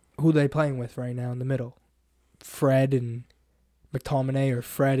 who are they playing with right now in the middle? Fred and McTominay, or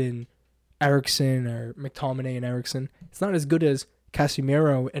Fred and Eriksen, or McTominay and Eriksen. It's not as good as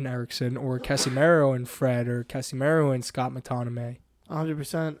Casemiro and Eriksen, or Casemiro and Fred, or Casemiro and Scott McTominay.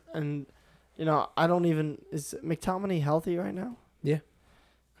 100%. And, I don't even... Is McTominay healthy right now? Yeah.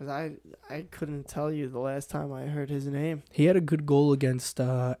 Because I couldn't tell you the last time I heard his name. He had a good goal against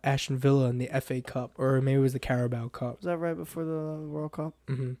Aston Villa in the FA Cup, or maybe it was the Carabao Cup. Was that right before the World Cup?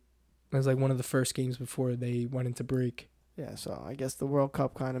 Mm-hmm. It was like one of the first games before they went into break. Yeah, so I guess the World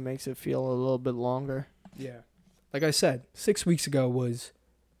Cup kind of makes it feel a little bit longer. Yeah. Like I said, 6 weeks ago was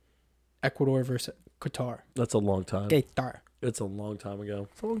Ecuador versus Qatar. That's a long time. Qatar. It's a long time ago.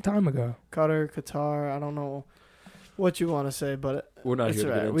 It's a long time ago. Qatar, I don't know what you want to say, but we're not here to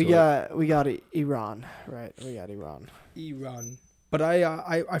get into we got Iran, right? We got Iran. But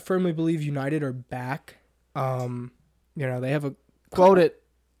I firmly believe United are back. They have a quote it.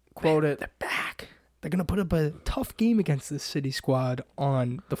 They're back. They're gonna put up a tough game against this City squad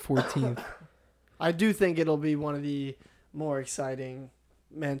on the 14th. I do think it'll be one of the more exciting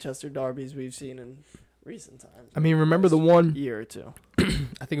Manchester derbies we've seen in recent times. I mean, remember the one year or two?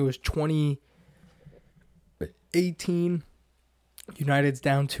 I think it was 2018. United's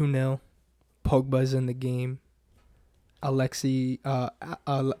down 2-0. Pogba's in the game. Alexis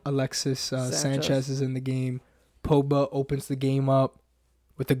Sanchez is in the game. Pogba opens the game up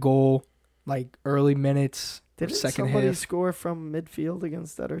with a goal, like early minutes. Didn't second somebody half. score from midfield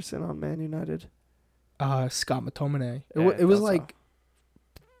against Ederson on Man United? Scott McTominay. Yeah, It was like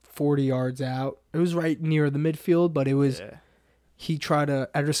 40 yards out. It was right near the midfield, but it was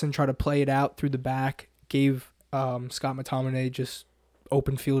Ederson tried to play it out through the back, gave Scott McTominay just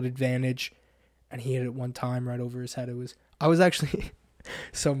open field advantage, and he hit it one time right over his head. I was actually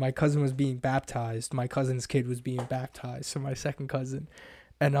so my cousin was being baptized. My cousin's kid was being baptized, so my second cousin,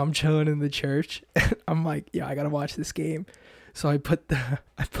 and I'm chilling in the church. I'm like, yeah, I gotta watch this game. So I put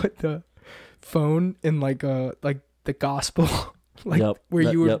the phone in like the gospel, like where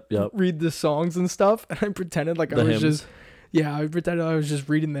you would read the songs and stuff, and I pretended like I was just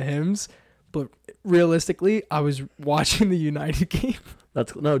reading the hymns, but realistically I was watching the United game.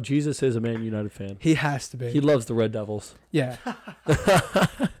 Jesus is a Man United fan. He has to be. He loves the Red Devils. Yeah.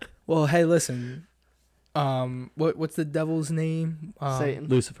 Well, hey, listen. What's the devil's name? Satan.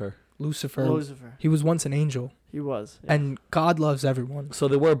 Lucifer. He was once an angel. He was. Yeah. And God loves everyone. So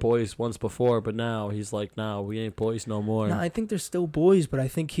they were boys once before, but now he's like, no, we ain't boys no more. No, I think they're still boys, but I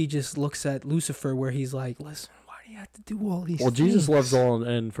think he just looks at Lucifer where he's like, listen, why do you have to do all these things? Jesus loves all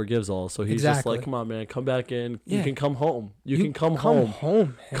and forgives all, so he's just like, come on, man, come back in. Yeah. You can come home. You can come home.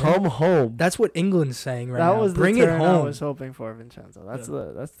 Man. Come home. That's what England's saying right now. That was Bring the it turn home. I was hoping for, Vincenzo. That's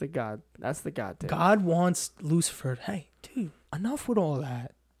the God. That's the God thing. God wants Lucifer. Hey, dude, enough with all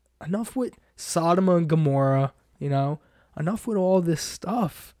that. Enough with Sodom and Gomorrah, Enough with all this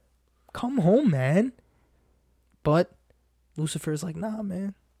stuff. Come home, man. But Lucifer's like, nah,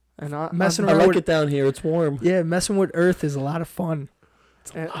 man. And messing I around like it down here. It's warm. Yeah, messing with Earth is a lot of fun.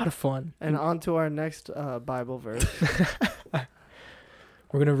 It's a lot of fun. And on to our next Bible verse.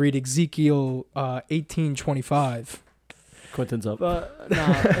 We're gonna read Ezekiel 18:25. Quentin's up. But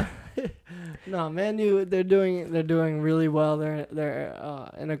no, Man U, they're doing really well.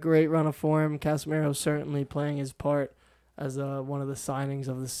 They're in a great run of form. Casemiro's certainly playing his part as one of the signings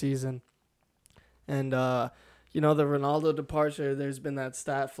of the season. And the Ronaldo departure, there's been that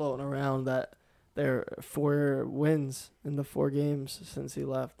stat floating around that there are 4 wins in the 4 games since he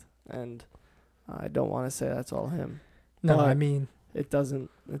left, and I don't want to say that's all him. No, But I mean, it doesn't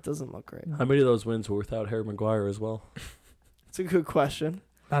look great. How many of those wins were without Harry Maguire as well? It's a good question.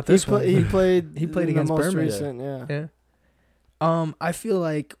 not this one. He played. He played in against the most Birmingham. recent, yeah. Yeah. I feel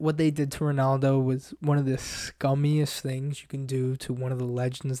like what they did to Ronaldo was one of the scummiest things you can do to one of the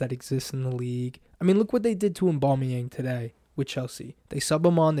legends that exists in the league. I mean, look what they did to Aubameyang today with Chelsea. They subbed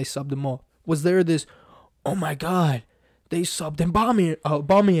him on, they subbed him off. Was there this, oh my God, they subbed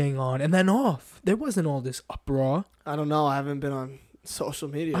Aubameyang on and then off? There wasn't all this uproar. I don't know. I haven't been on social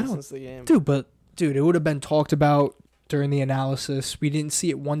media since the game. Dude, it would have been talked about during the analysis. We didn't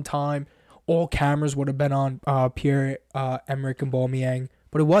see it one time. All cameras would have been on Pierre-Emerick Aubameyang,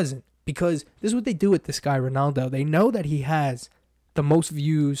 but it wasn't, because this is what they do with this guy, Ronaldo. They know that he has the most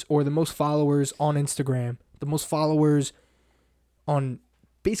views or the most followers on Instagram, the most followers on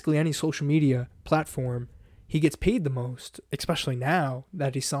basically any social media platform. He gets paid the most, especially now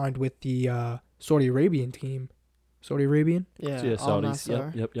that he signed with the Saudi Arabian team. Saudi Arabian? Yeah,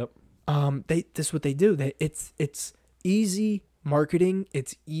 Saudis. Yep. This is what they do. It's easy marketing.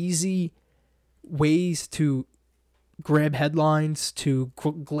 It's easy ways to grab headlines, to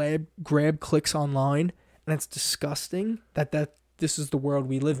grab clicks online, and it's disgusting that this is the world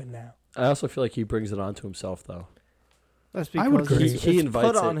we live in now. I also feel like he brings it onto himself, though. That's because I would agree. He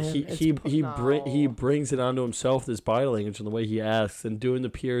invites on it. him. He brings it onto himself, this body language and the way he asks, and doing the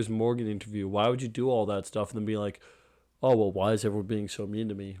Piers Morgan interview. Why would you do all that stuff and then be like, oh, well, why is everyone being so mean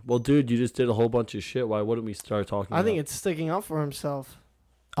to me? Well, dude, you just did a whole bunch of shit. Why wouldn't we start talking I think it's sticking up for himself.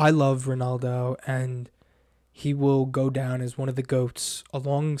 I love Ronaldo, and he will go down as one of the GOATs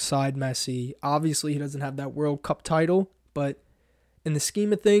alongside Messi. Obviously, he doesn't have that World Cup title, but in the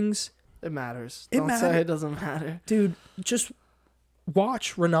scheme of things, it matters. It Don't say it doesn't matter. Dude, just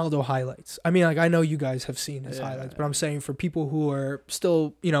watch Ronaldo highlights. I mean, like, I know you guys have seen his highlights, but I'm saying for people who are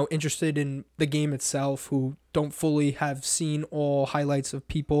still, interested in the game itself, who don't fully have seen all highlights of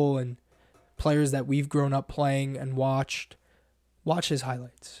people and players that we've grown up playing and watched, watch his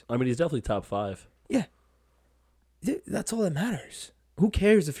highlights. I mean, he's definitely top 5. Yeah. That's all that matters. Who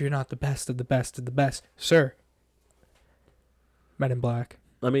cares if you're not the best of the best of the best? Sir. Men in Black.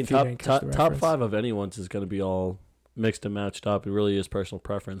 I mean, If you didn't catch the top reference. 5 of anyone's is going to be all mixed and matched up. It really is personal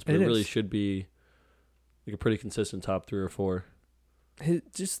preference, but It it really is. should be like a pretty consistent top 3 or 4.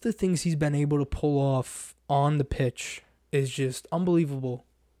 Just the things he's been able to pull off on the pitch is just unbelievable.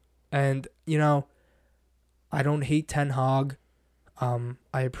 And, I don't hate Ten Hag.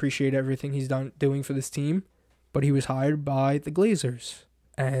 I appreciate everything he's doing for this team, but he was hired by the Glazers,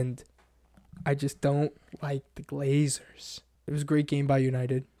 and I just don't like the Glazers. It was a great game by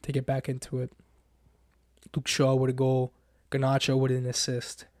United to get back into it. Luke Shaw with a goal, Garnacho with an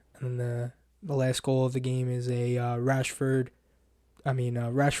assist, and then the last goal of the game is a Rashford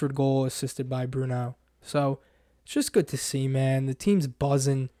goal assisted by Bruno. So it's just good to see, man. The team's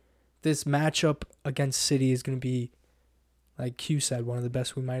buzzing. This matchup against City is going to be, like Q said, one of the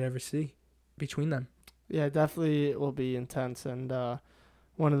best we might ever see between them. Yeah, definitely it will be intense, and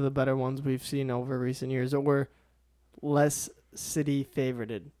one of the better ones we've seen over recent years. Or less City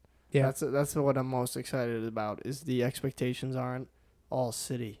favorited. Yeah, That's what I'm most excited about, is the expectations aren't all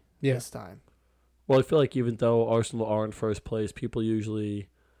City this time. Well, I feel like even though Arsenal are in first place, people usually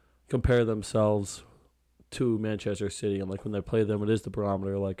compare themselves to Manchester City, and like when they play them, it is the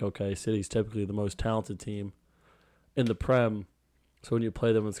barometer. Like, okay, City's typically the most talented team in the Prem, so when you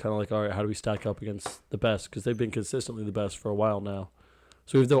play them, it's kind of like, all right, how do we stack up against the best? Because they've been consistently the best for a while now.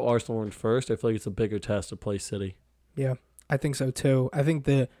 So even though Arsenal were in first, I feel like it's a bigger test to play City. Yeah, I think so too. I think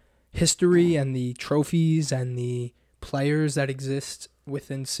the history and the trophies and the players that exist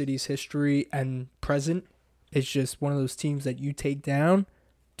within City's history and present is just one of those teams that you take down.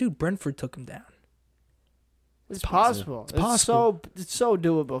 Dude, Brentford took him down. It's possible. It's possible. It's so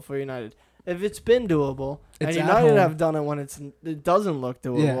doable for United. If it's been doable, and It's at United home. have done it when it doesn't look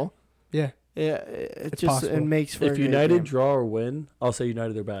doable. Yeah. It It's just possible. it makes for If a great United game. draw or win, I'll say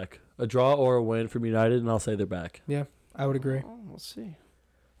United are back. A draw or a win from United, and I'll say they're back. I would agree. Oh, we'll see.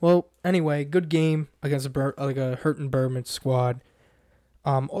 Well, anyway, good game against a hurting Bournemouth squad.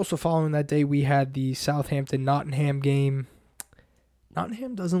 Also following that day, we had the Southampton-Nottingham game.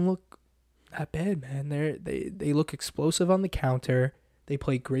 Nottingham doesn't look that bad, man. They look explosive on the counter. They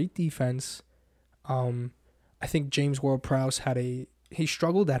play great defense. I think James Ward-Prowse he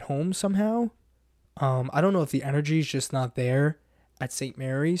struggled at home somehow. I don't know if the energy is just not there at St.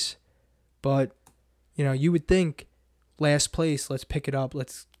 Mary's, but you would think last place, let's pick it up,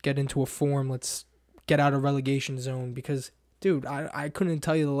 let's get into a form, let's get out of relegation zone because, dude, I couldn't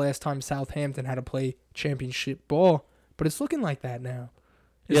tell you the last time Southampton had to play championship ball, but it's looking like that now.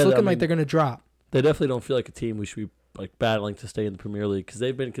 It's looking like they're going to drop. They definitely don't feel like a team we should be like battling to stay in the Premier League because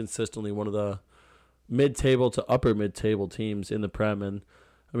they've been consistently one of the mid-table to upper mid-table teams in the Prem. And,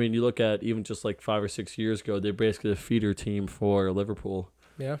 I mean, you look at even just like 5 or 6 years ago, they're basically a feeder team for Liverpool.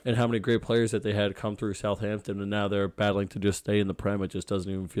 Yeah. And how many great players that they had come through Southampton, and now they're battling to just stay in the Prem. It just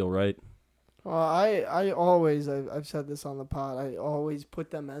doesn't even feel right. Well, I've said this on the pod, I always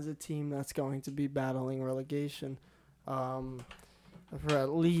put them as a team that's going to be battling relegation for at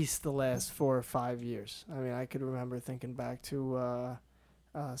least the last 4 or 5 years. I mean, I could remember thinking back to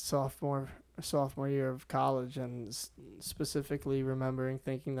sophomore year of college and specifically remembering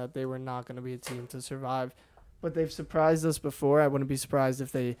thinking that they were not going to be a team to survive. But they've surprised us before. I wouldn't be surprised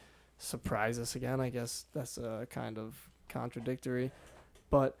if they surprise us again. I guess that's kind of contradictory.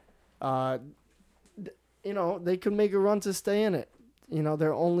 But, they could make a run to stay in it.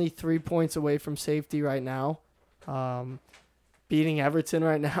 They're only 3 points away from safety right now. Beating Everton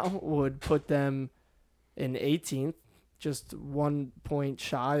right now would put them in 18th, just 1 point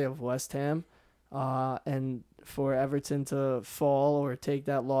shy of West Ham. And for Everton to fall or take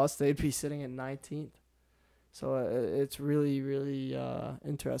that loss, they'd be sitting at 19th. So it's really, really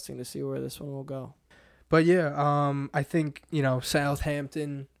interesting to see where this one will go. But yeah, I think,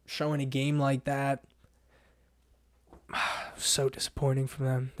 Southampton showing a game like that, so disappointing for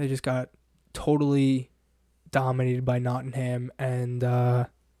them. They just got totally dominated by Nottingham, and I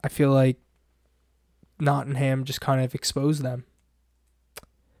feel like Nottingham just kind of exposed them.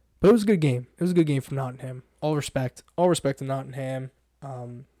 But it was a good game. It was a good game from Nottingham. All respect to Nottingham.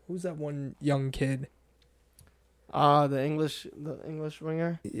 Who's that one young kid? The English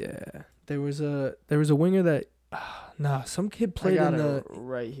winger. Yeah, there was a winger that some kid played in the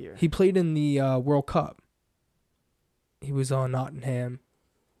right here. He played in the World Cup. He was on Nottingham.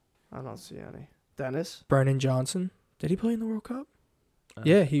 I don't see any. Dennis? Brennan Johnson. Did he play in the World Cup?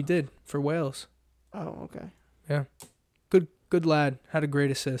 Yeah, he did for Wales. Oh, okay. Yeah, good lad. Had a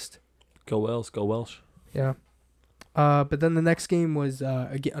great assist. Go Wales, go Welsh. Yeah. But then the next game was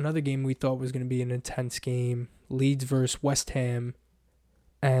another game we thought was going to be an intense game. Leeds versus West Ham.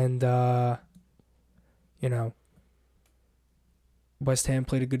 And, West Ham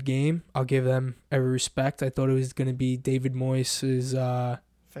played a good game. I'll give them every respect. I thought it was going to be David Moyes'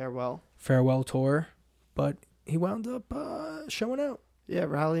 farewell tour. But he wound up showing out. Yeah,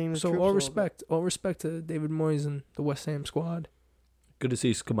 rallying the troops. So all respect to David Moyes and the West Ham squad. Good to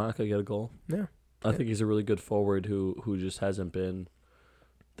see Skamaka get a goal. Yeah. I think he's a really good forward who just hasn't been...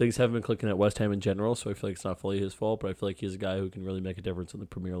 Things haven't been clicking at West Ham in general, so I feel like it's not fully his fault, but I feel like he's a guy who can really make a difference in the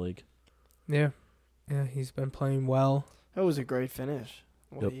Premier League. Yeah. Yeah, he's been playing well. That was a great finish.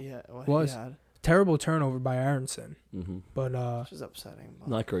 He had. Terrible turnover by Aronson. Mm-hmm. But which is upsetting. But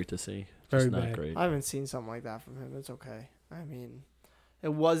not great to see. Very just not bad. great. I haven't seen something like that from him. It's okay. I mean,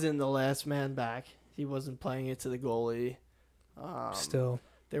 it wasn't the last man back. He wasn't playing it to the goalie. Still.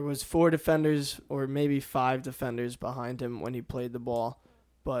 There was 4 defenders or maybe 5 defenders behind him when he played the ball.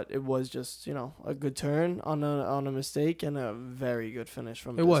 But it was just, a good turn on a mistake and a very good finish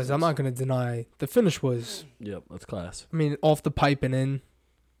from it was. I'm not going to deny. The finish was... Yep, that's class. I mean, off the pipe and in.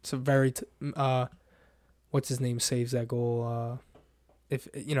 It's a very... what's his name saves that goal? If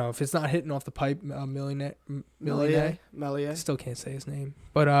it's not hitting off the pipe, Millier. Still can't say his name.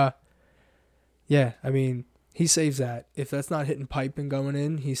 But, yeah, I mean... He saves that. If that's not hitting pipe and going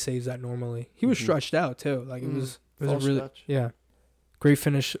in, he saves that normally. He was stretched out too. Like it was a really stretch. Yeah. Great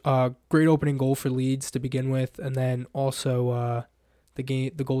finish. Great opening goal for Leeds to begin with, and then also the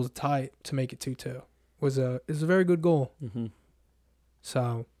goal to tie it to make it 2-2 is a very good goal. Mm-hmm.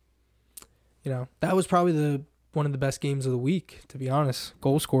 So, that was probably one of the best games of the week, to be honest,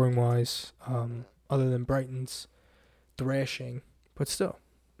 goal scoring wise. Other than Brighton's thrashing, but still.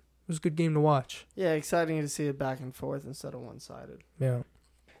 It was a good game to watch. Yeah, exciting to see it back and forth instead of one-sided. Yeah.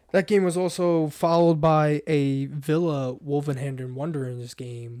 That game was also followed by a Villa Wolverhampton Wanderers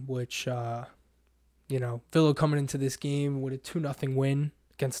game, which, Villa coming into this game with a 2-0 win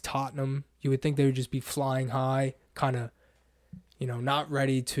against Tottenham. You would think they would just be flying high, kind of, not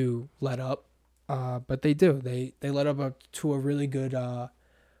ready to let up. But they do. They let up to a really good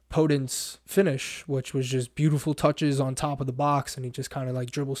Podent's finish, which was just beautiful touches on top of the box, and he just kind of like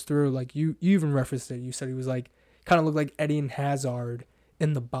dribbles through. Like you even referenced it. You said he was like kind of looked like Eden Hazard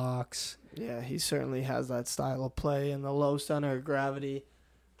in the box. Yeah, he certainly has that style of play and the low center of gravity,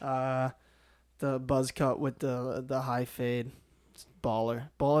 the buzz cut with the high fade,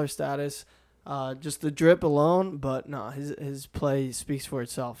 baller status. Just the drip alone, but no, his play speaks for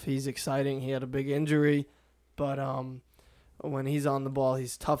itself. He's exciting. He had a big injury, but when he's on the ball,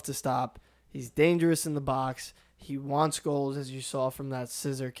 he's tough to stop. He's dangerous in the box. He wants goals, as you saw from that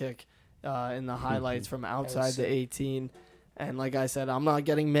scissor kick in the highlights from outside the 18. And like I said, I'm not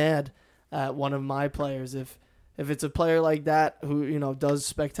getting mad at one of my players. If it's a player like that who, does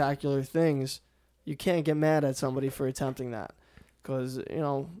spectacular things, you can't get mad at somebody for attempting that. Because,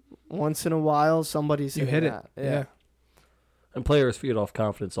 once in a while, somebody's you hit that. it. Yeah. And players feed off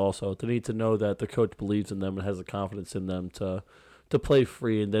confidence also. They need to know that the coach believes in them and has the confidence in them to play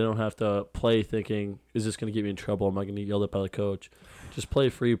free, and they don't have to play thinking, is this going to get me in trouble? Am I going to get yelled at by the coach? Just play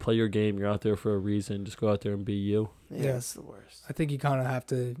free, play your game. You're out there for a reason. Just go out there and be you. Yeah, it's the worst. I think you kind of have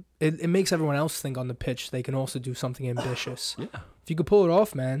to – it makes everyone else think on the pitch they can also do something ambitious. Yeah. If you could pull it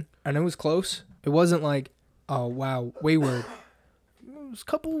off, man, and it was close. It wasn't like, oh, wow, wayward. It was a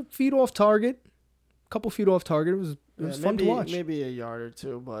couple feet off target. It was fun to watch. Maybe a yard or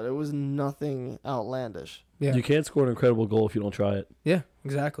two, but it was nothing outlandish. Yeah. You can't score an incredible goal if you don't try it. Yeah,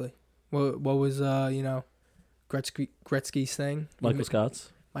 exactly. What was Gretzky's thing? Michael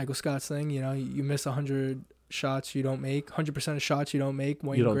Scott's thing. You miss 100 shots you don't make. 100% of shots you don't make.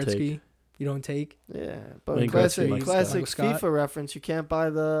 Wayne You don't Gretzky, take. you don't take. Yeah, but Wayne classic Gretzky, FIFA reference. You can't buy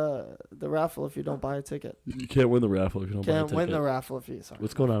the raffle if you don't buy a ticket. You can't win the raffle if you don't buy a ticket. Can't win the raffle if you. Sorry.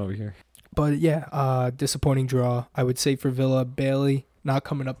 What's going on over here? But yeah, disappointing draw. I would say for Villa. Bailey not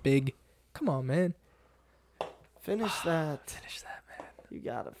coming up big. Come on, man. Finish that. Finish that, man. You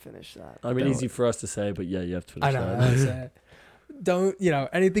gotta finish that. I mean, Don't. easy for us to say, but yeah, you have to finish I know. that. That's it. Don't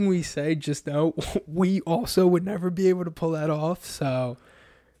anything we say, just know we also would never be able to pull that off. So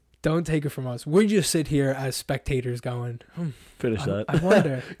don't take it from us. We just sit here as spectators going, Finish that. I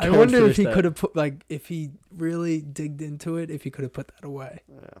wonder. I Go wonder and if he finish could have put if he really digged into it, if he could have put that away.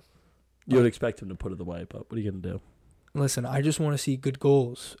 Yeah. You would expect him to put it away, but what are you going to do? Listen, I just want to see good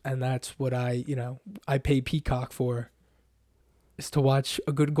goals, and that's what I pay Peacock for, is to watch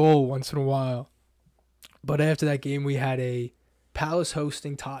a good goal once in a while. But after that game, we had a Palace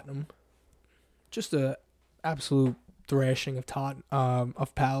hosting Tottenham. Just a absolute thrashing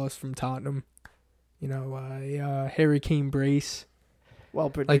of Palace from Tottenham. A Harry Kane brace. Well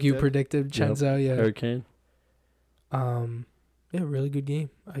predicted. Like you predicted, Chenzo. Yeah. Harry Kane? Yeah, really good game.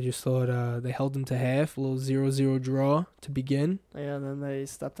 I just thought they held them to half, a little 0-0 draw to begin. Yeah, and then they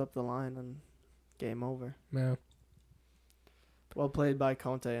stepped up the line and game over. Yeah. Well played by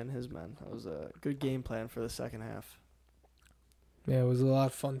Conte and his men. That was a good game plan for the second half. Yeah, it was a lot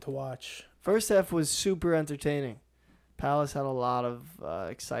of fun to watch. First half was super entertaining. Palace had a lot of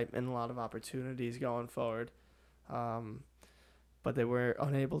excitement, a lot of opportunities going forward. But they were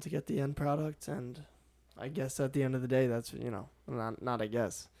unable to get the end product, and I guess at the end of the day, that's, not I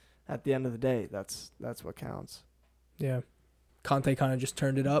guess. At the end of the day, that's what counts. Yeah. Conte kind of just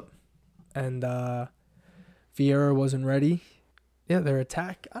turned it up, and Vieira wasn't ready. Yeah, their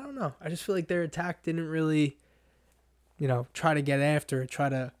attack, I don't know. I just feel like their attack didn't really, try to get after it, try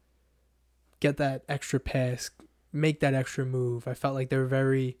to get that extra pass, make that extra move. I felt like they were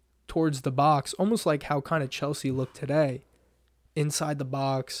very towards the box, almost like how kind of Chelsea looked today. Inside the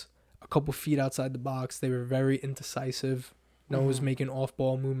box, a couple feet outside the box, they were very indecisive. No one was making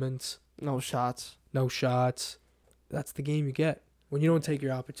off-ball movements. No shots. That's the game you get when you don't take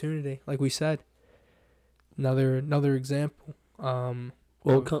your opportunity. Like we said, another example.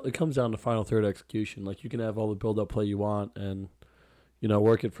 It comes down to final third execution. Like, you can have all the build-up play you want and,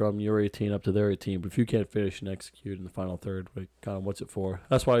 work it from your 18 up to their 18. But if you can't finish and execute in the final third, what's it for?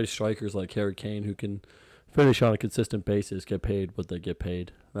 That's why strikers like Harry Kane, who can finish on a consistent basis, get paid what they get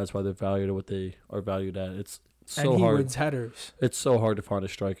paid. And that's why they're valued at what they are valued at. It's so and he hard. wins headers. It's so hard to find a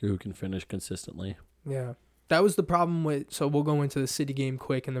striker who can finish consistently. Yeah. That was the problem with, so we'll go into the City game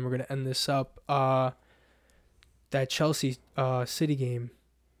quick and then we're going to end this up. That Chelsea City game,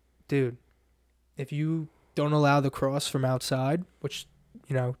 dude, if you don't allow the cross from outside, which,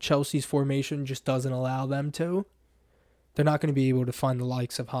 Chelsea's formation just doesn't allow them to, they're not going to be able to find the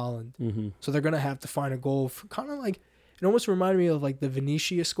likes of Haaland. Mm-hmm. So they're going to have to find a goal. Kind of like, it almost reminded me of like the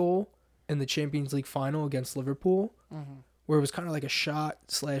Vinicius goal in the Champions League final against Liverpool, where it was kind of like a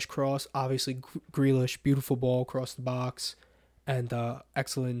shot/cross. Obviously, Grealish, beautiful ball across the box, and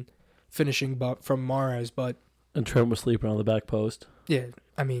excellent finishing from Mahrez. And Trent was sleeping on the back post. Yeah,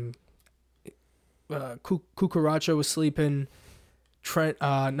 I mean, Cucaracho was sleeping. Trent,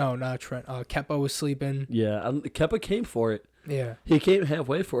 no, not Trent. Kepa was sleeping. Yeah, Kepa came for it. Yeah. He came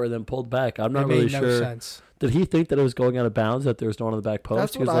halfway for it, then pulled back. I'm not It really made no sure. sense. Did he think that it was going out of bounds, that there was no one on the back post?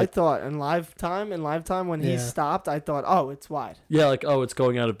 That's He what was I like, thought. In live time, when he Yeah. stopped, I thought, oh, it's wide. yeah, like, oh, it's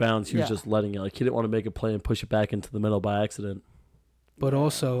going out of bounds. He was Yeah. just letting it. Like, he didn't want to make a play and push it back into the middle by accident. But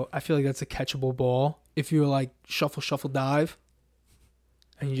also, I feel like that's a catchable ball. If you're like shuffle, dive,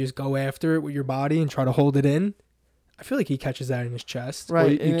 and you just go after it with your body and try to hold it in, I feel like he catches that in his chest.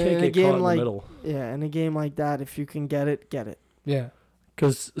 Right. Well, you in can't a get game caught in like, the middle. Yeah, in a game like that, if you can get it, get it. Yeah.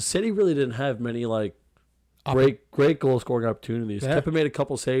 Because City really didn't have many, like, Up- great goal scoring opportunities. Yeah. Kepa made a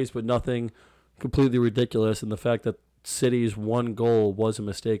couple saves, but nothing completely ridiculous. And the fact that City's one goal was a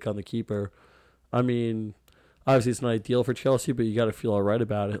mistake on the keeper, I mean, obviously it's not ideal for Chelsea, but you got to feel all right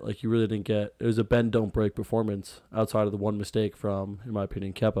about it. Like, you really didn't get, it was a bend don't break performance outside of the one mistake from, in my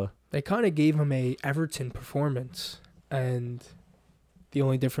opinion, Kepa. They kind of gave him a Everton performance, and the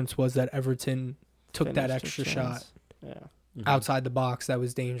only difference was that Everton took that Finished extra his shot chance. Yeah. outside the box that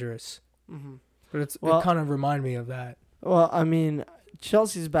was dangerous. Mm-hmm. But it Well- kind of reminded me of that. Well, I mean,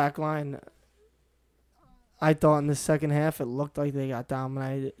 Chelsea's back line, I thought in the second half it looked like they got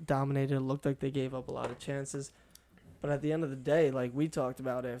dominated. It looked like they gave up a lot of chances. But at the end of the day, like we talked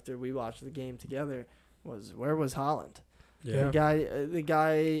about after we watched the game together, was where was Haaland? Yeah. The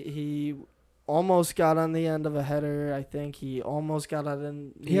guy, he almost got on the end of a header. I think he almost got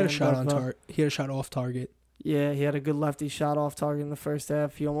on. He had a shot on target. He had a shot off target. Yeah, he had a good lefty shot off target in the first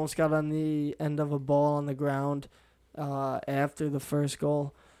half. He almost got on the end of a ball on the ground after the first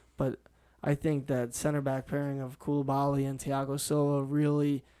goal. But I think that center back pairing of Koulibaly and Thiago Silva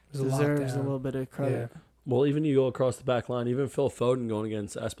really It was deserves a lockdown. little bit of credit. Well, even you go across the back line, even Phil Foden going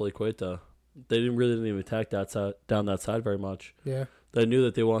against Azpilicueta, they didn't even attack that side, down that side very much. Yeah. They knew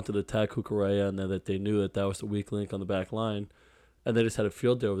that they wanted to attack Cucurella, and that they knew that was the weak link on the back line. And they just had a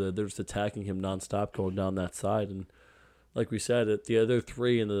field day over there. They're just attacking him nonstop going down that side. And like we said, the other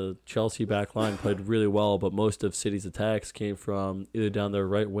three in the Chelsea back line played really well, but most of City's attacks came from either down their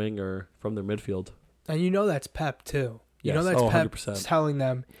right wing or from their midfield. And you know that's Pep, too. You know Yes. that's Oh, Pep 100%. telling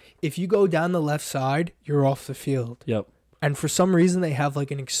them, if you go down the left side, you're off the field. Yep. And for some reason, they have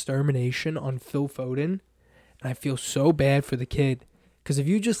like an extermination on Phil Foden. And I feel so bad for the kid. Because if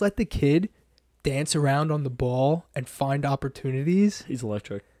you just let the kid dance around on the ball and find opportunities, He's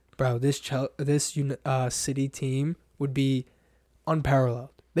electric. bro, this City team would be unparalleled.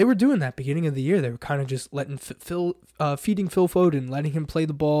 They were doing that beginning of the year. They were kind of just letting feeding Phil Foden, letting him play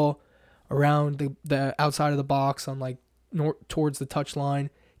the ball around the outside of the box on like towards the touchline,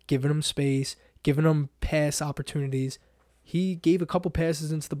 giving him space, giving him pass opportunities. He gave a couple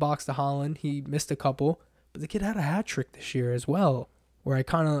passes into the box to Haaland. He missed a couple, but the kid had a hat trick this year as well. Where I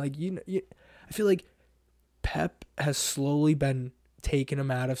kind of like I feel like Pep has slowly been taking him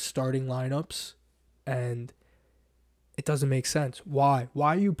out of starting lineups, and it doesn't make sense. Why?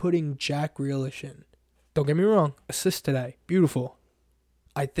 Why are you putting Jack Grealish in? Don't get me wrong, assist today, beautiful.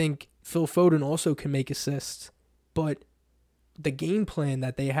 I think Phil Foden also can make assists, but the game plan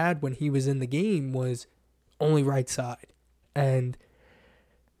that they had when he was in the game was only right side. And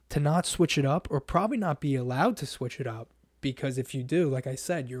to not switch it up, or probably not be allowed to switch it up, because if you do, like I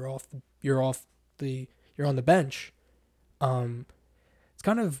said, you're on the bench. It's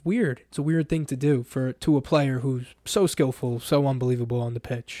kind of weird. It's a weird thing to do to a player who's so skillful, so unbelievable on the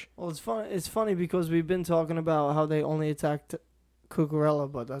pitch. Well, it's fun. It's funny because we've been talking about how they only attacked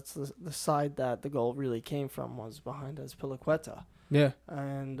Cucurella, but that's the side that the goal really came from, was behind Azpilicueta. Yeah.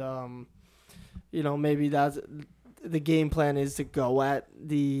 And maybe that's the game plan, is to go at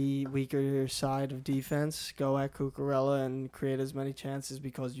the weaker side of defense, go at Cucurella and create as many chances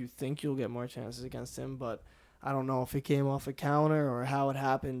because you think you'll get more chances against him. But I don't know if it came off a counter or how it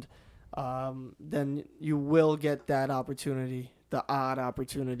happened. Then you will get that opportunity, the odd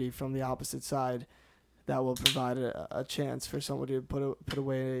opportunity from the opposite side that will provide a chance for somebody to put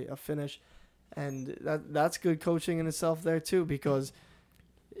away a finish. And that's good coaching in itself there too, because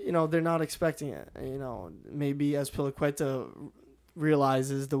they're not expecting it. Maybe Azpilicueta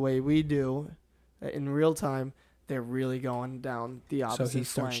realizes the way we do in real time, they're really going down the opposite So he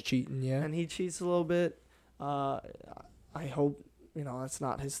starts flank. cheating, yeah. And he cheats a little bit. I hope, that's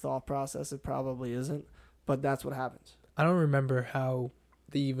not his thought process. It probably isn't, but that's what happens. I don't remember how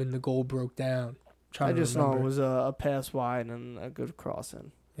the goal broke down. I just know it was a pass wide and a good cross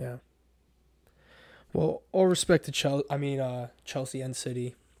in. Yeah. Well, all respect to Chelsea and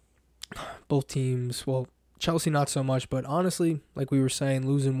City. Both teams, well, Chelsea not so much, but honestly, like we were saying,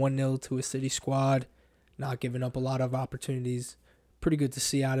 losing 1-0 to a City squad, not giving up a lot of opportunities. pretty good to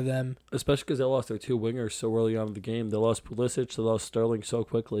see out of them. Especially because they lost their 2 wingers so early on in the game. They lost Pulisic, they lost Sterling so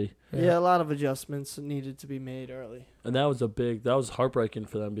quickly. Yeah, a lot of adjustments needed to be made early. And that was heartbreaking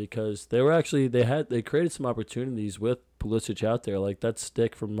for them because they created some opportunities with Pulisic out there. Like that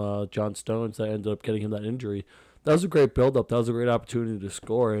stick from John Stones that ended up getting him that injury. That was a great build-up. That was a great opportunity to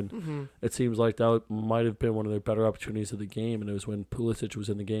score. And it seems like that might have been one of their better opportunities of the game. And it was when Pulisic was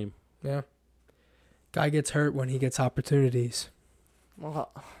in the game. Yeah. Guy gets hurt when he gets opportunities.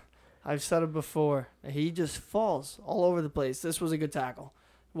 Well, I've said it before. He just falls all over the place. This was a good tackle.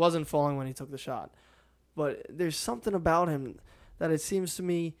 He wasn't falling when he took the shot. But there's something about him that it seems to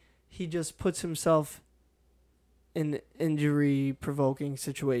me he just puts himself in injury-provoking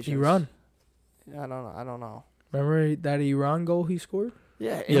situations. Iran. I don't know. Remember that Iran goal he scored?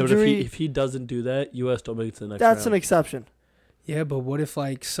 Yeah, Yeah, but injury. if he doesn't do that, U.S. don't make it to the next round. That's an exception. Yeah, but what if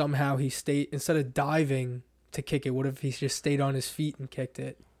like somehow he stayed instead of diving to kick it? What if he just stayed on his feet and kicked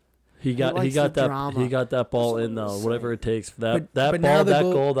it? He got that ball in though, whatever it takes for that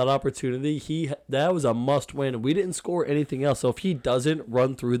goal, that opportunity. That was a must win. We didn't score anything else. So if he doesn't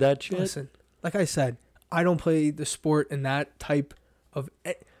run through that shit, listen, like I said, I don't play the sport in that type of,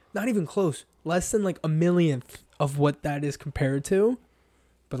 not even close, less than like a millionth of what that is compared to.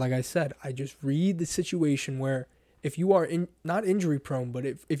 But like I said, I just read the situation where if you are not injury prone, but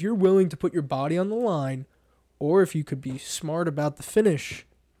if you're willing to put your body on the line, or if you could be smart about the finish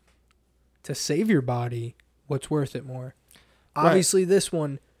to save your body, what's worth it more? Right. Obviously, this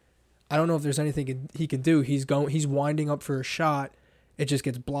one, I don't know if there's anything he can do. He's winding up for a shot. It just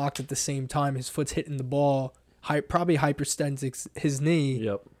gets blocked at the same time. His foot's hitting the ball. Probably hyperextends his knee.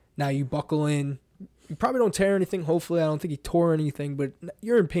 Yep. Now you buckle in. You probably don't tear anything. Hopefully, I don't think he tore anything, but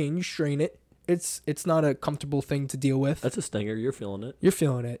you're in pain. You strain it. It's not a comfortable thing to deal with. That's a stinger. You're feeling it. You're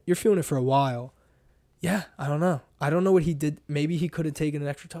feeling it. You're feeling it for a while. Yeah, I don't know. I don't know what he did. Maybe he could have taken an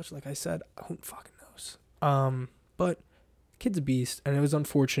extra touch, like I said. Who fucking knows? But kid's a beast, and it was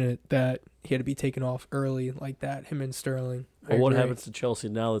unfortunate that he had to be taken off early like that, him and Sterling. Well, what happens to Chelsea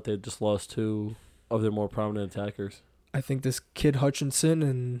now that they've just lost 2 of their more prominent attackers? I think this kid Hutchinson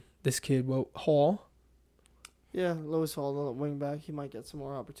and this kid, Hall. Yeah, Lewis Hall, the wing back, he might get some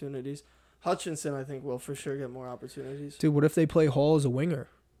more opportunities. Hutchinson, I think, will for sure get more opportunities. Dude, what if they play Hall as a winger?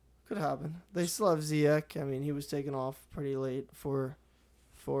 Could happen. They still have Ziyech. I mean, he was taken off pretty late for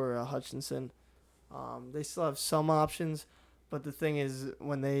Hutchinson. They still have some options, but the thing is,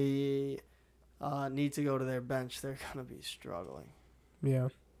 when they need to go to their bench, they're going to be struggling. Yeah.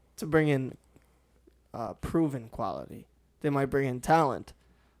 To bring in proven quality. They might bring in talent,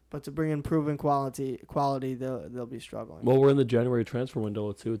 but to bring in proven quality, they'll be struggling. Well, we're in the January transfer window.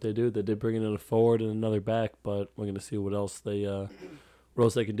 Let's see what they do. They did bring in a forward and another back, but we're going to see what else they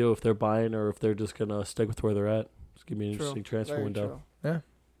can do, if they're buying or if they're just going to stick with where they're at. It's going to be an interesting transfer window. True. Yeah.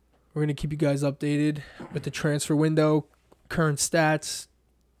 We're going to keep you guys updated with the transfer window, current stats.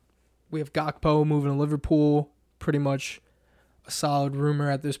 We have Gakpo moving to Liverpool. Pretty much a solid rumor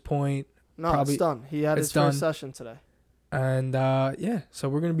at this point. No, it's done. He had his first session today. And, so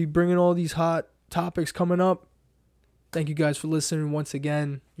we're going to be bringing all these hot topics coming up. Thank you guys for listening once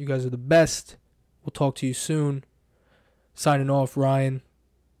again. You guys are the best. We'll talk to you soon. Signing off, Ryan.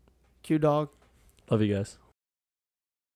 Q-Dog. Love you guys.